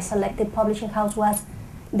also a very selective publishing house,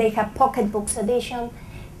 they have pocket books edition,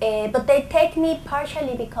 but they take me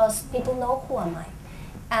partially because people know who am I.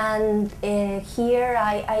 And here,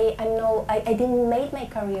 I didn't make my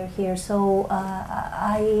career here, so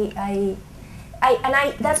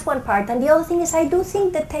that's one part. And the other thing is, I do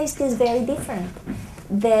think the taste is very different.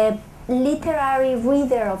 The literary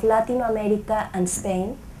reader of Latin America and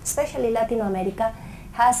Spain, especially Latin America,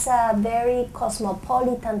 has a very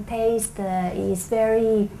cosmopolitan taste, is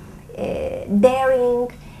very daring.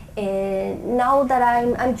 Now that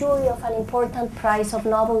I'm jury of an important prize of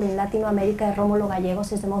novel in Latin America, Rómulo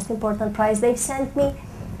Gallegos is the most important prize. They've sent me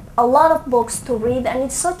a lot of books to read, and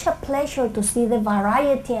it's such a pleasure to see the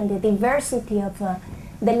variety and the diversity of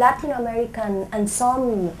the Latin American and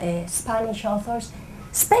some Spanish authors,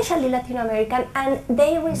 especially Latin American, and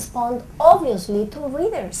they respond obviously to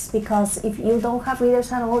readers, because if you don't have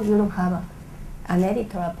readers at all, you don't have an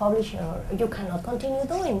editor, a publisher, or you cannot continue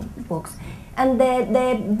doing books. And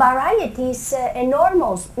the variety is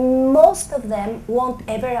enormous. Most of them won't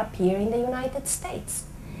ever appear in the United States.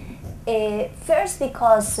 First,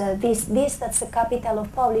 because this that's the capital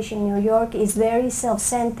of publishing, New York, is very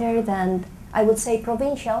self-centered and I would say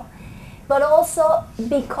provincial, but also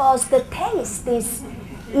because the taste is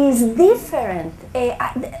different.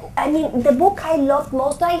 I mean, the book I loved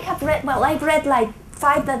most, I've read like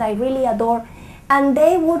 5 that I really adore, and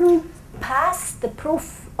they wouldn't pass the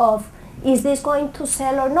proof of is this going to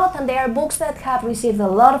sell or not. And there are books that have received a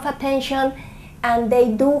lot of attention, and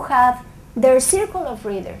they do have their circle of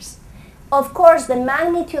readers. Of course, the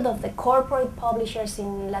magnitude of the corporate publishers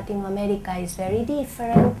in Latin America is very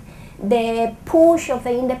different. The push of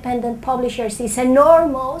the independent publishers is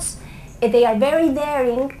enormous. They are very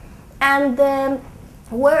daring, and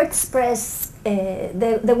word spreads,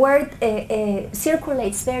 the word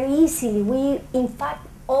circulates very easily. In fact,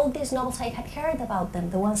 all these novels I had heard about them,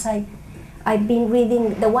 the ones I've been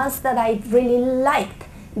reading, the ones that I really liked.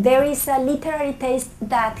 There is a literary taste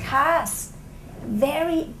that has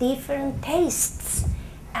very different tastes,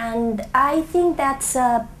 and I think that's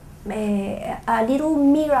a little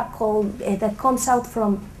miracle that comes out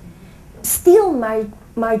from still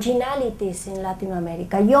marginalities in Latin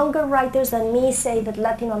America. Younger writers than me say that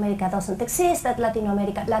Latin America doesn't exist, that Latin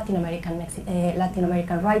American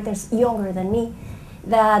writers younger than me,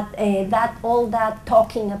 that all that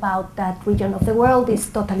talking about that region of the world is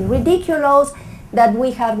totally ridiculous, that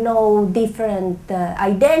we have no different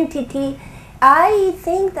identity. I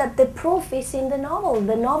think that the proof is in the novel.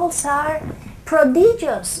 The novels are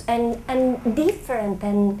prodigious and different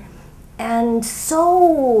and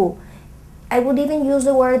so I would even use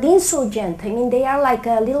the word insurgent. I mean, they are like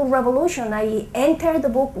a little revolution. I enter the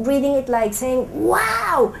book reading it like saying,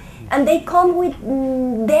 wow! And they come with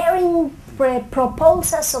daring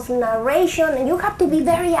proposals of narration, and you have to be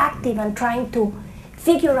very active and trying to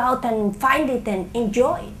figure out and find it and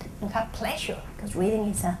enjoy it and have pleasure, because reading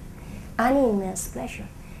is an immense pleasure.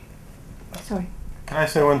 Sorry. Can I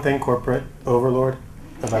say one thing, corporate overlord,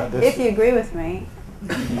 about this? If you agree with me.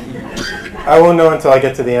 I won't know until I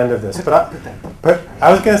get to the end of this. But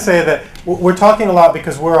I was going to say that we're talking a lot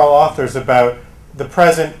because we're all authors about the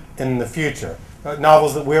present and the future,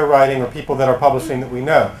 novels that we're writing or people that are publishing that we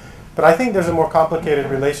know. But I think there's a more complicated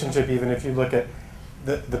relationship even if you look at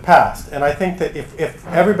the past. And I think that if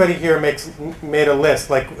everybody here made a list,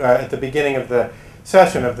 like at the beginning of the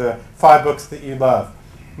session, of the 5 books that you love,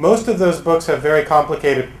 most of those books have very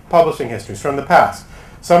complicated publishing histories from the past.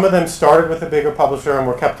 Some of them started with a bigger publisher and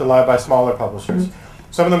were kept alive by smaller publishers.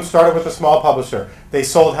 Some of them started with a small publisher. They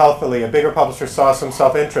sold healthily. A bigger publisher saw some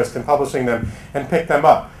self-interest in publishing them and picked them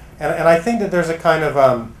up. And I think that there's a kind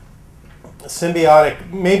of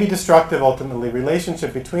symbiotic, maybe destructive ultimately,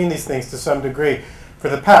 relationship between these things to some degree for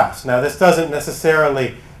the past. Now, this doesn't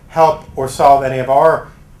necessarily help or solve any of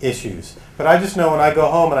our issues. But I just know when I go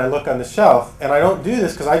home and I look on the shelf, and I don't do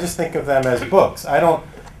this because I just think of them as books. I don't,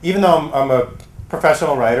 even though I'm a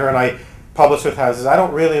professional writer and I publish with houses, I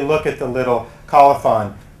don't really look at the little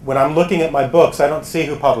colophon. When I'm looking at my books, I don't see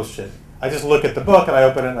who published it. I just look at the book and I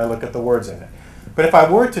open it and I look at the words in it. But if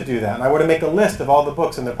I were to do that and I were to make a list of all the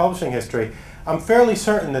books in their publishing history, I'm fairly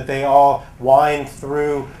certain that they all wind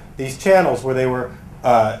through these channels where they were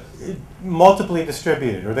multiply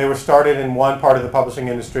distributed, or they were started in one part of the publishing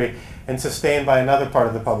industry and sustained by another part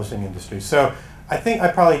of the publishing industry. So I think I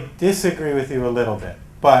probably disagree with you a little bit,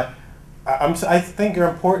 but I think you're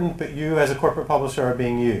important, but you as a corporate publisher are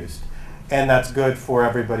being used, and that's good for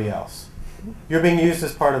everybody else. You're being used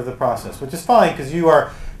as part of the process, which is fine because you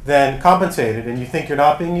are then compensated and you think you're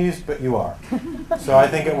not being used, but you are. So I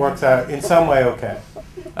think it works out in some way okay.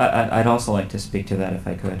 I'd also like to speak to that if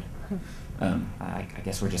I could. I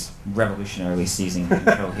guess we're just revolutionarily seizing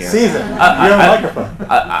control here. Seize it. You're on the microphone.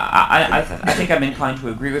 I think I'm inclined to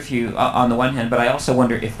agree with you on the one hand, but I also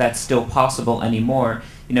wonder if that's still possible anymore.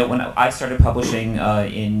 You know, when I started publishing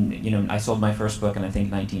I sold my first book in I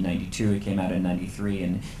think 1992. It came out in 93,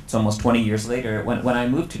 and it's almost 20 years later. When I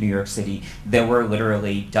moved to New York City, there were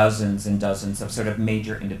literally dozens and dozens of sort of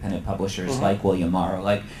major independent publishers like William Morrow,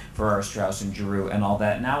 like Farrar, Straus and Giroux, and all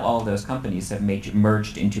that. Now all of those companies have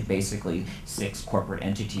merged into basically 6 corporate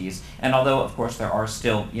entities. And although of course there are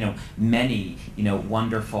still many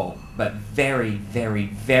wonderful but very, very,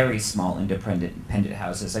 very small independent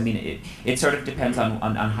houses. I mean, it sort of depends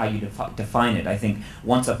on how you define it. I think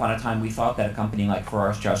once upon a time we thought that a company like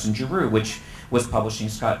Farrar, Straus and Giroux, which was publishing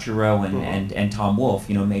Scott Turow and Tom Wolfe,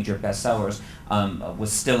 major bestsellers,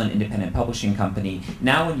 was still an independent publishing company.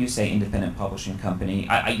 Now when you say independent publishing company,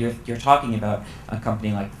 you're talking about a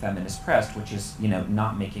company like the Feminist Press, which is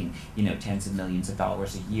not making tens of millions of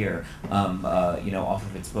dollars a year off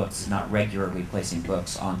of its books, not regularly placing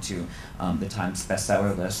books onto the Times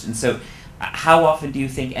bestseller list. And so how often do you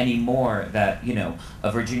think anymore that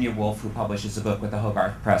a Virginia Woolf who publishes a book with the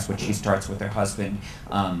Hogarth Press, which she starts with her husband,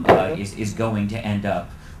 is going to end up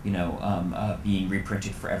being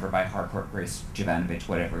reprinted forever by Harcourt, Brace, Jovanovich,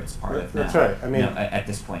 whatever it's part of now? That's right. I mean, at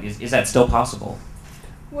this point, is that still possible?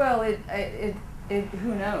 Well,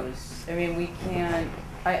 who knows? I mean, we can't.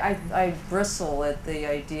 I bristle at the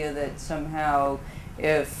idea that somehow,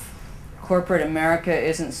 if corporate America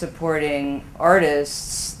isn't supporting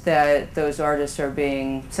artists, that those artists are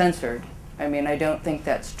being censored. I mean, I don't think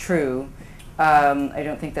that's true. I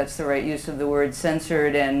don't think that's the right use of the word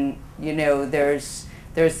censored, and there's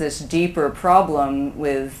this deeper problem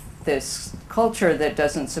with this culture that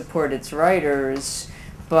doesn't support its writers,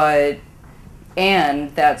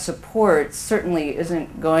 and that support certainly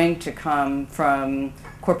isn't going to come from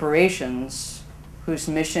corporations whose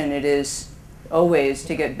mission it is always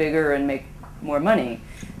to get bigger and make more money.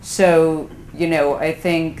 So, you know, I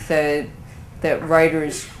think that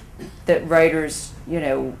writers, you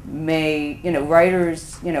know,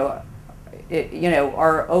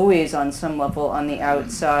 are always on some level on the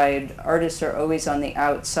outside. Artists are always on the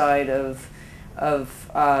outside of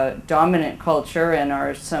dominant culture and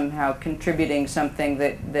are somehow contributing something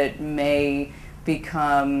that may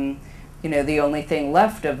become, you know, the only thing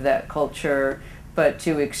left of that culture. But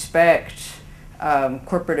to expect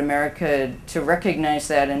corporate America to recognize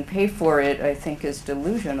that and pay for it, I think, is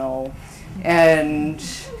delusional. And,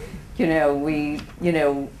 you know, we, you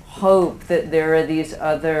know, hope that there are these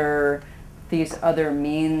other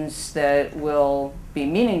means that will be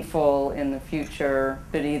meaningful in the future,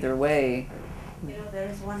 but either way. You know, there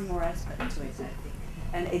is one more aspect to it, I think,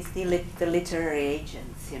 and it's the literary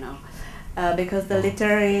agents, you know, because the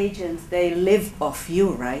literary agents, they live off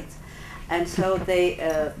you, right? And so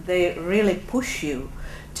they really push you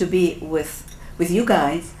to be with you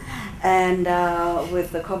guys and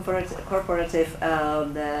with the corporative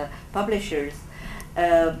the publishers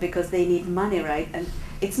because they need money, right? And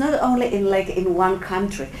it's not only in one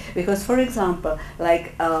country, because for example,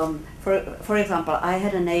 for example, I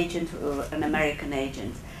had an agent, an American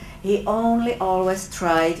agent. He only always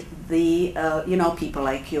tried the you know, people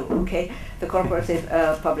like you, okay, the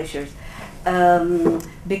corporative publishers.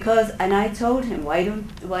 Because, and I told him, why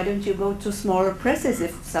don't you go to smaller presses?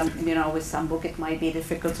 If some, you know, with some book it might be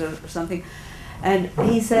difficult or something. And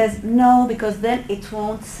he says no, because then it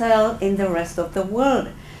won't sell in the rest of the world.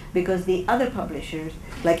 Because the other publishers,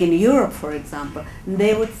 like in Europe, for example,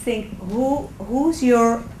 they would think, who's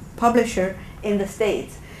your publisher in the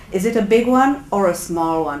States? Is it a big one or a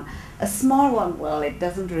small one? A small one, well, it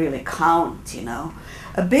doesn't really count, you know.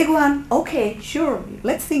 A big one, okay, sure,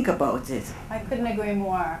 let's think about it. I couldn't agree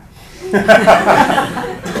more.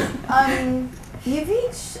 You've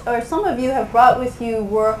each, or some of you have brought with you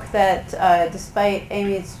work that, despite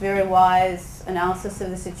Amy's very wise analysis of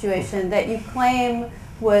the situation, that you claim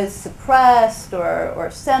was suppressed or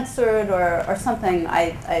censored or something.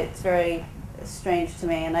 It's very strange to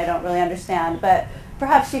me and I don't really understand, but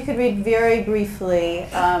perhaps you could read very briefly,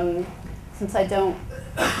 since I don't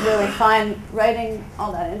really find writing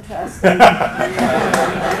all that interesting.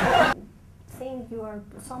 I think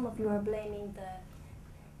some of you are blaming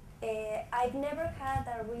I've never had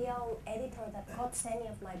a real editor that cuts any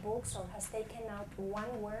of my books or has taken out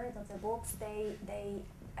one word of the books.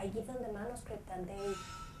 I give them the manuscript and they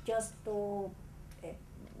just do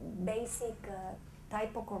basic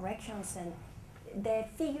typo corrections, and the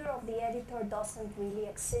figure of the editor doesn't really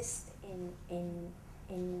exist in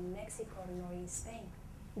Mexico nor in Spain.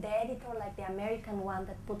 The editor, like the American one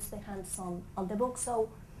that puts the hands on the book. So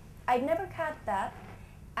I've never had that,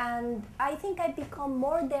 and I think I've become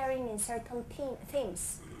more daring in certain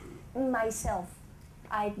themes myself.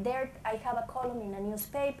 I have a column in a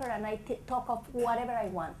newspaper and I talk of whatever I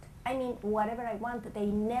want. I mean, whatever I want. They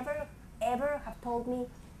never, ever have told me,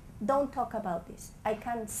 don't talk about this. I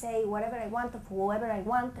can say whatever I want of whoever I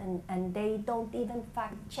want, and they don't even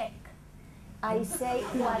fact check. I say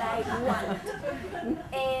what I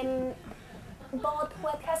want. But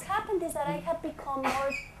what has happened is that I have become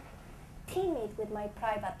more timid with my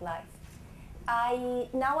private life.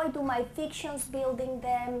 Now I do my fictions building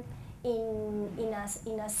them in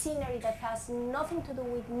a scenery that has nothing to do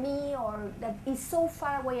with me or that is so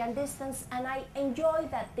far away and distance, and I enjoy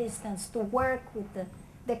that distance to work with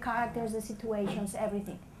the characters, the situations,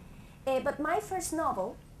 everything. But my first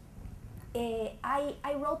novel,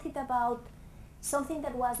 I wrote it about something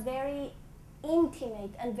that was very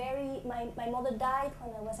intimate and my mother died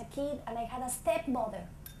when I was a kid, and I had a stepmother.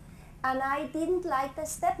 And I didn't like the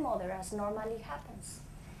stepmother, as normally happens.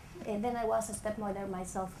 Then I was a stepmother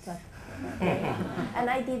myself, but, and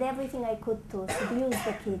I did everything I could to seduce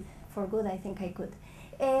the kid for good. I think I could.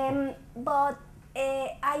 But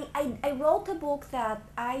I wrote a book that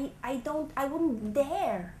I wouldn't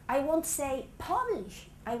dare. I won't say publish.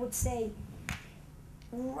 I would say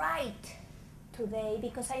write today,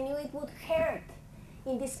 because I knew it would hurt.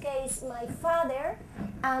 In this case, my father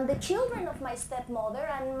and the children of my stepmother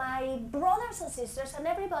and my brothers and sisters and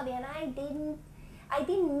everybody, and I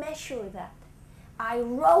didn't measure that. I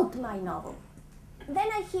wrote my novel. Then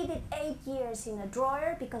I hid it 8 years in a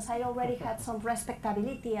drawer because I already had some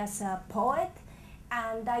respectability as a poet,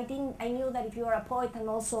 and I knew that if you are a poet and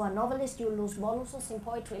also a novelist, you lose bonuses in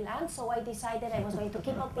poetry land, so I decided I was going to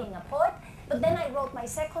keep on being a poet. But then I wrote my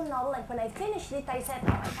second novel, and when I finished it, I said,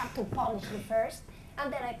 no, I have to publish it first.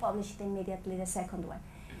 And then I published immediately the second one.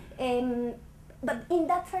 But in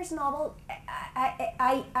that first novel,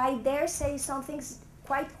 I dare say something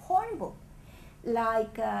quite horrible.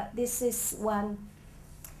 Like this is one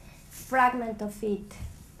fragment of it.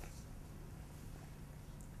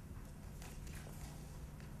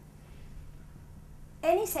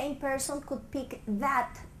 Any sane person could pick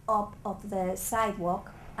that up off the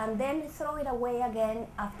sidewalk and then throw it away again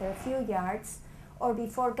after a few yards or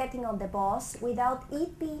before getting on the bus without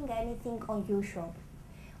it being anything unusual.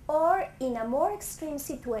 Or in a more extreme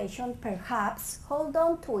situation, perhaps hold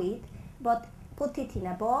on to it, but put it in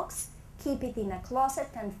a box, keep it in a closet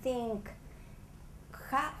and think,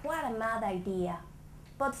 what a mad idea.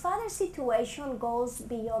 But Father's situation goes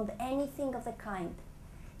beyond anything of the kind.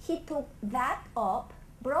 He took that up,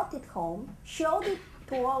 brought it home, showed it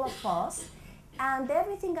to all of us, and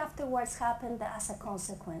everything afterwards happened as a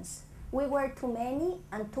consequence. We were too many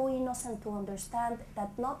and too innocent to understand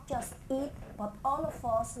that not just it, but all of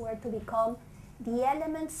us were to become the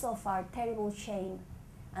elements of our terrible shame,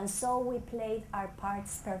 and so we played our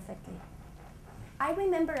parts perfectly. I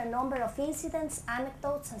remember a number of incidents,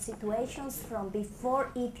 anecdotes, and situations from before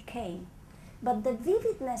it came. But the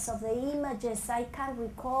vividness of the images I can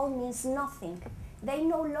recall means nothing. They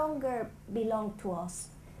no longer belong to us.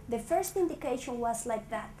 The first indication was like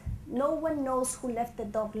that. No one knows who left the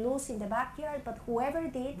dog loose in the backyard, but whoever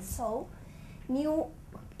did so knew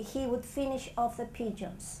he would finish off the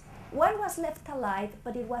pigeons. One was left alive,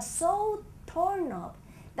 but it was so torn up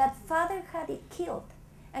that Father had it killed,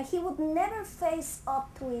 and he would never face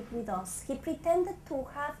up to it with us. He pretended to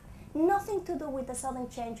have nothing to do with the sudden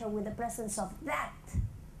change or with the presence of that.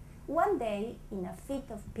 One day, in a fit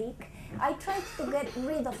of pique, I tried to get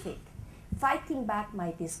rid of it. Fighting back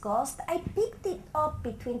my disgust, I picked it up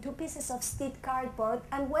between two pieces of stiff cardboard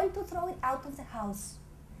and went to throw it out of the house.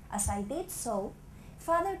 As I did so,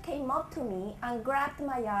 Father came up to me and grabbed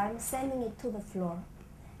my arm, sending it to the floor.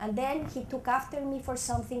 And then he took after me for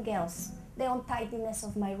something else. The untidiness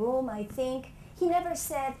of my room, I think. He never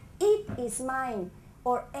said, "It is mine,"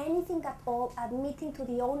 or anything at all, admitting to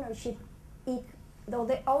the ownership,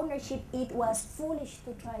 it was foolish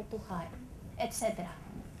to try to hide, etc.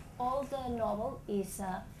 All the novel is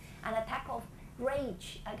an attack of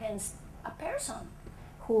rage against a person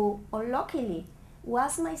who, unluckily,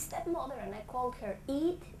 was my stepmother, and I called her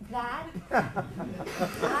 "Eat that."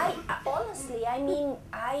 Honestly,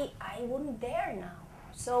 I wouldn't dare now.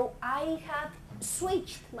 So I have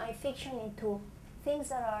switched my fiction into things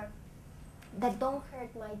that don't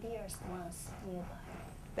hurt my dearest ones nearby.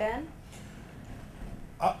 Ben?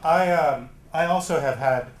 I also have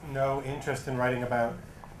had no interest in writing about.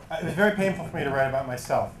 It was very painful for me to write about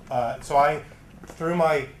myself. So I, through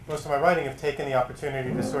most of my writing, have taken the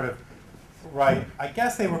opportunity to sort of write. I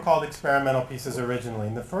guess they were called experimental pieces originally.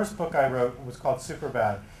 And the first book I wrote was called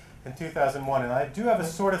Superbad in 2001, and I do have a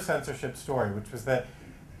sort of censorship story, which was that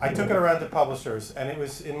I took it around to publishers, and it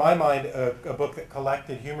was, in my mind, a book that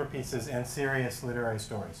collected humor pieces and serious literary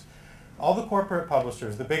stories. All the corporate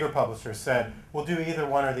publishers, the bigger publishers, said, "We'll do either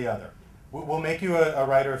one or the other. We'll make you a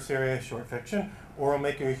writer of serious short fiction, or we'll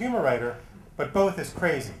make you a humor writer, but both is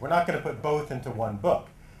crazy. We're not going to put both into one book,"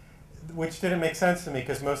 which didn't make sense to me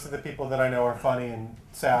because most of the people that I know are funny and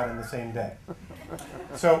sad in the same day.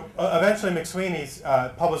 So eventually McSweeney's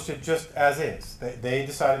published it just as is. They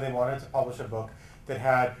decided they wanted to publish a book that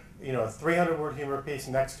had, a 300-word humor piece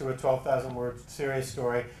next to a 12,000-word serious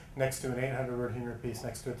story, next to an 800-word humor piece,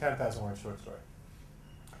 next to a 10,000-word short story.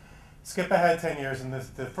 Skip ahead 10 years, and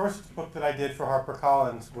the first book that I did for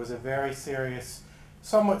HarperCollins was a very serious,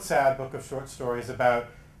 somewhat sad book of short stories about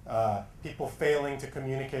people failing to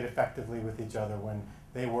communicate effectively with each other when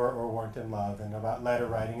they were or weren't in love, and about letter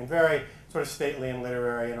writing, and very sort of stately and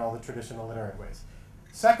literary in all the traditional literary ways.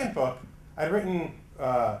 Second book, I'd written,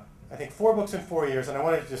 I think 4 books in 4 years, and I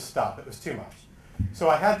wanted to just stop. It was too much. So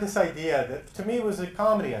I had this idea that to me was a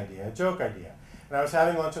comedy idea, a joke idea. And I was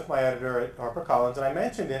having lunch with my editor at HarperCollins, and I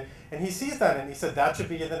mentioned it, and he sees that, and he said, "That should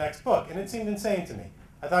be the next book." And it seemed insane to me.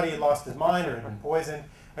 I thought he had lost his mind or had been poisoned.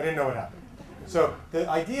 I didn't know what happened. So the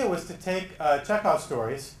idea was to take Chekhov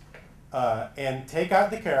stories and take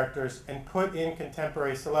out the characters and put in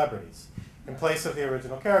contemporary celebrities in place of the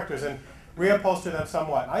original characters and reupholster them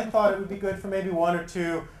somewhat. And I thought it would be good for maybe 1 or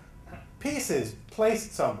 2 pieces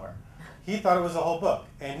placed somewhere. He thought it was a whole book.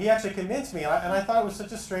 And he actually convinced me, and I thought it was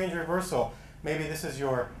such a strange reversal. Maybe this is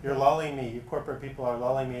you're lulling me, you corporate people are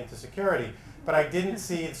lulling me into security. But I didn't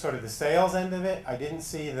see sort of the sales end of it. I didn't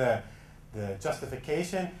see the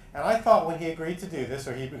justification. And I thought when he agreed to do this,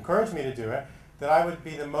 or he encouraged me to do it, that I would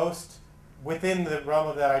be the most, within the realm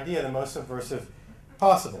of that idea, the most subversive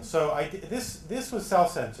possible. So this was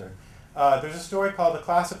self-censored. There's a story called The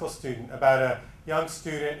Classical Student about a young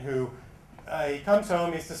student who he comes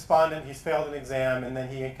home, he's despondent, he's failed an exam, and then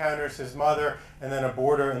he encounters his mother and then a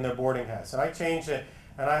boarder in their boarding house. And I changed it,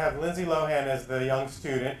 and I have Lindsay Lohan as the young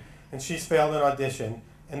student, and she's failed an audition,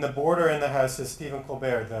 and the boarder in the house is Stephen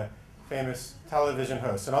Colbert, the famous television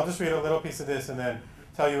host. And I'll just read a little piece of this and then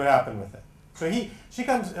tell you what happened with it. So she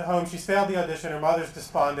comes home, she's failed the audition, her mother's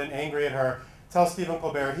despondent, angry at her, tells Stephen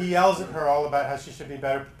Colbert, he yells at her all about how she should be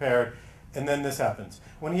better prepared, and then this happens.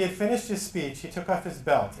 When he had finished his speech, he took off his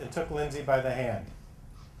belt and took Lindsay by the hand.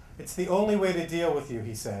 "It's the only way to deal with you,"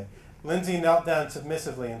 he said. Lindsay knelt down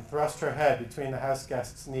submissively and thrust her head between the house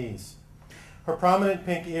guest's knees. Her prominent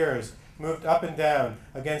pink ears moved up and down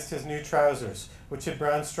against his new trousers, which had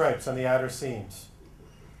brown stripes on the outer seams.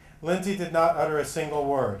 Lindsay did not utter a single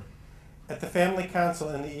word. At the family council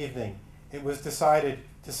in the evening, it was decided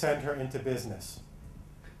to send her into business.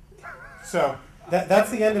 So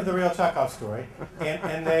that's the end of the real Chekhov story.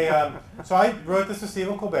 And they, so I wrote this to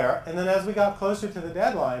Stephen Colbert, and then as we got closer to the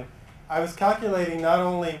deadline, I was calculating not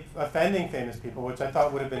only offending famous people, which I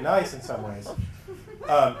thought would have been nice in some ways,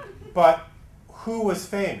 but who was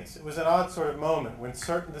famous. It was an odd sort of moment when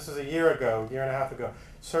this was a year and a half ago,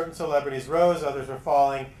 certain celebrities rose, others were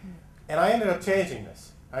falling, and I ended up changing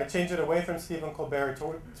this. I changed it away from Stephen Colbert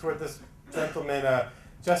toward this gentleman,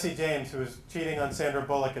 Jesse James, who was cheating on Sandra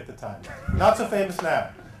Bullock at the time. Not so famous now.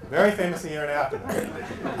 Very famous a year and a half ago.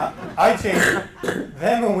 I changed it.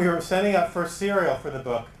 Then when we were sending out first serial for the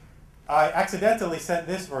book, I accidentally sent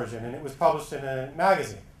this version, and it was published in a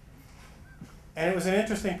magazine. And it was an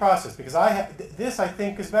interesting process, because this, I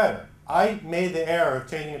think, is better. I made the error of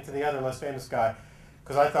changing it to the other less famous guy,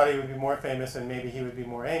 because I thought he would be more famous and maybe he would be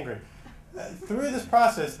more angry. Through this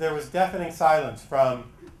process, there was deafening silence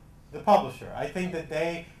from the publisher. I think that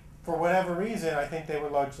they, for whatever reason, I think they were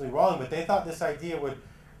largely wrong, but they thought this idea would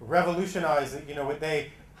revolutionize it.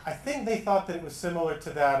 I think they thought that it was similar to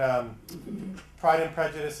that Pride and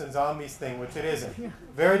Prejudice and Zombies thing, which it isn't.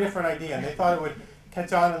 Very different idea, and they thought it would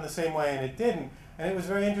catch on in the same way, and it didn't. And it was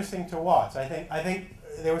very interesting to watch. I think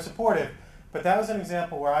they were supportive, but that was an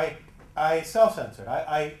example where I self-censored.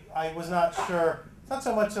 I was not sure. It's not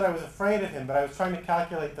so much that I was afraid of him, but I was trying to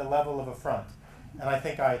calculate the level of affront, and I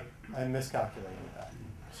think I miscalculated that.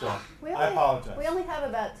 So I apologize. We only have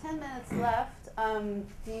about 10 minutes left.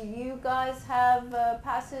 Do you guys have a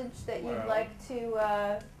passage that you'd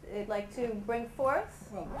like to bring forth?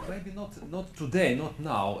 Well, maybe not today, not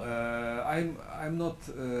now. I'm not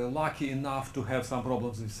lucky enough to have some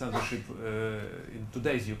problems with censorship in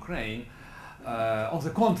today's Ukraine. On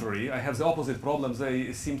the contrary, I have the opposite problem.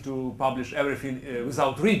 They seem to publish everything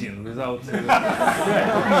without reading, without.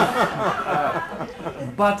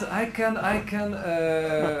 But I can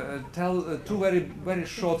tell two very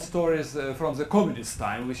short stories from the communist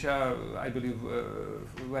time, which are, I believe,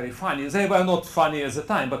 very funny. They were not funny at the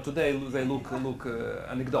time, but today they look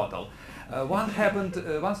anecdotal. One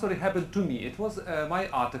story happened to me. It was my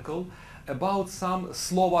article about some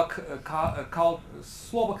Slovak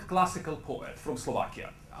classical poet from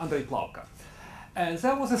Slovakia, Andrej Plavka. And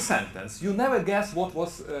there was a sentence. You never guess what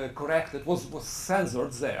was correct. It was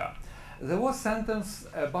censored there. There was a sentence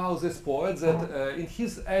about this poet that in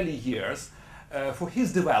his early years, for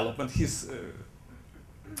his development, his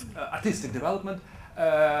artistic development,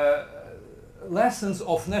 lessons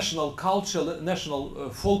of national culture,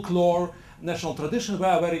 national folklore, national tradition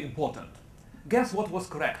were very important. Guess what was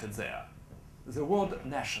corrected there? The word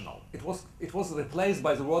national. It was replaced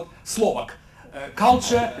by the word Slovak.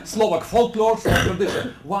 Culture, Slovak folklore, Slovak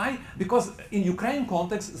tradition. Why? Because in Ukraine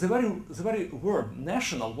context, the very word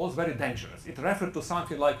national was very dangerous. It referred to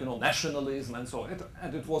something like nationalism and so on.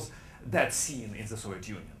 And it was that scene in the Soviet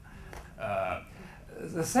Union.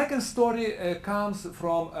 The second story comes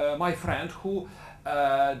from my friend who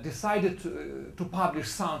decided to publish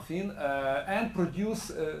something and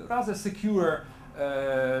produce a rather secure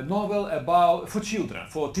novel for children,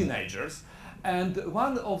 for teenagers. And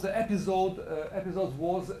one of the episodes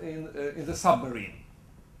was in the submarine.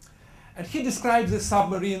 And he described the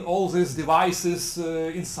submarine, all these devices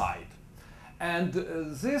inside. And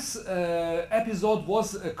this episode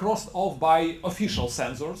was crossed off by official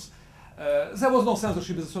censors. There was no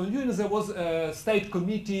censorship in the Soviet Union. There was a state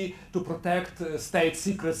committee to protect state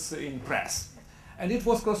secrets in press. And it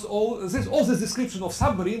was crossed all this description of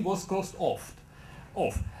submarine was crossed off.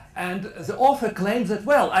 And the author claims that,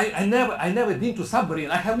 well, I never been to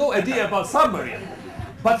submarine. I have no idea about submarine.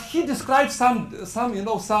 But he describes some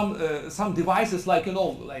devices like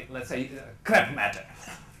let's say crab matter.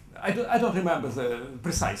 I don't remember the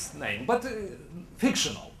precise name, but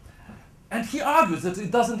fictional. And he argues that it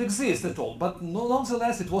doesn't exist at all, but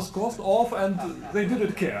nonetheless it was crossed off and they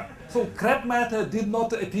didn't care. So crap matter did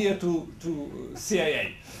not appear to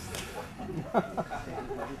CIA.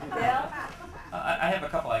 I have a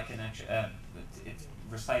couple I can actually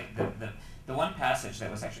recite. The one passage that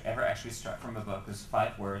was actually struck from a book was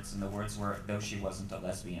 5 words, and the words were, "Though she wasn't a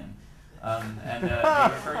lesbian." They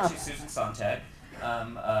referred to Susan Sontag.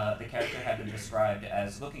 The character had been described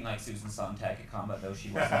as looking like Susan Sontag, though she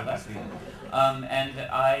wasn't a lesbian. And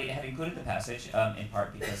I had included the passage in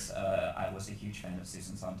part because I was a huge fan of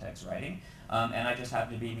Susan Sontag's writing, and I just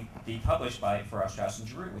happened to be published by Strauss &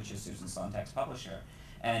 Giroux, which is Susan Sontag's publisher.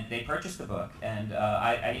 And they purchased the book, and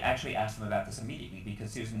I actually asked them about this immediately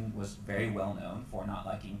because Susan was very well known for not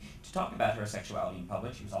liking to talk about her sexuality in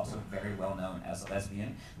public. She was also very well known as a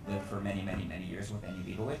lesbian, lived for many, many, many years with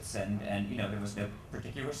invigorates, and you know, there was no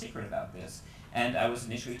particular secret about this. And I was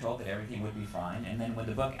initially told that everything would be fine, and then when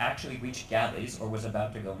the book actually reached galleys, or was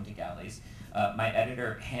about to go into galleys, my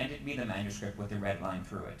editor handed me the manuscript with the red line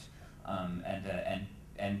through it,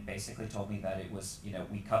 and basically told me that it was, you know,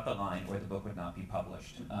 we cut the line or the book would not be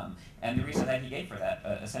published. And the reason that he gave for that,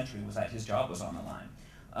 essentially, was that his job was on the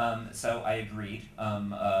line. So I agreed,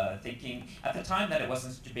 thinking at the time that it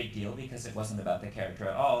wasn't such a big deal because it wasn't about the character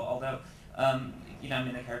at all, although, you know, I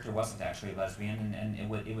mean, the character wasn't actually a lesbian, and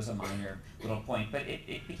it was a minor little point, but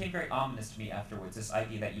it became very ominous to me afterwards, this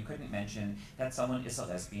idea that you couldn't mention that someone is a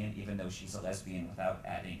lesbian even though she's a lesbian without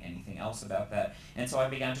adding anything else about that. And so I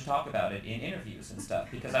began to talk about it in interviews and stuff,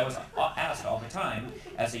 because I was asked all the time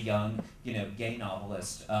as a young, you know, gay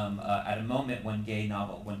novelist, at a moment when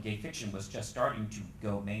gay fiction was just starting to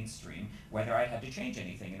go mainstream, whether I had to change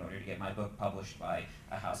anything in order to get my book published by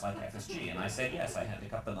a house like FSG. And I said yes, I had to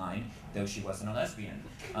cut the line, though she wasn't a lesbian.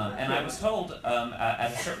 And I was told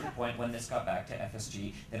at a certain point when this got back to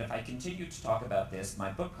FSG that if I continued to talk about this, my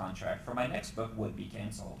book contract for my next book would be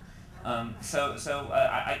canceled. I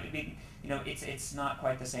mean, you know, it's not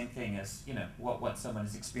quite the same thing as, you know, what someone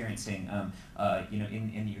is experiencing, you know,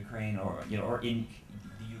 in the Ukraine, or, you know, or in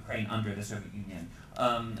the Ukraine under the Soviet Union.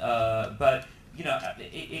 But you know,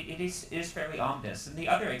 it is fairly ominous. And the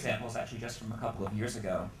other example is actually just from a couple of years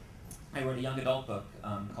ago. I wrote a young adult book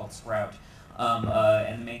called Sprout.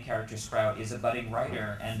 And the main character, Sprout, is a budding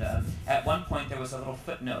writer, and at one point there was a little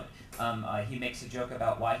footnote. He makes a joke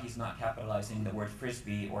about why he's not capitalizing the word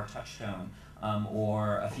frisbee or touchstone,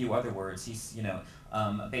 or a few other words. He's, you know,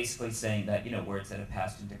 basically saying that, you know, words that have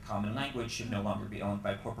passed into common language should no longer be owned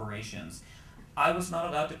by corporations. I was not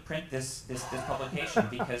allowed to print this publication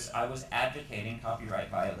because I was advocating copyright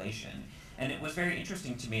violation. And it was very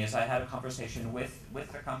interesting to me as I had a conversation with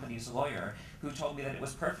the company's lawyer, who told me that it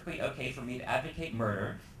was perfectly okay for me to advocate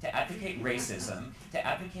murder, to advocate racism, to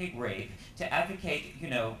advocate rape, to advocate, you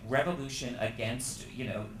know, revolution against, you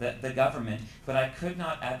know, the government, but I could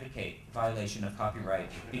not advocate violation of copyright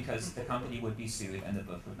because the company would be sued and the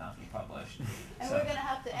book would not be published. And so we're going to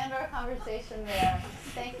have to end our conversation there.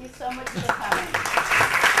 Thank you so much for coming.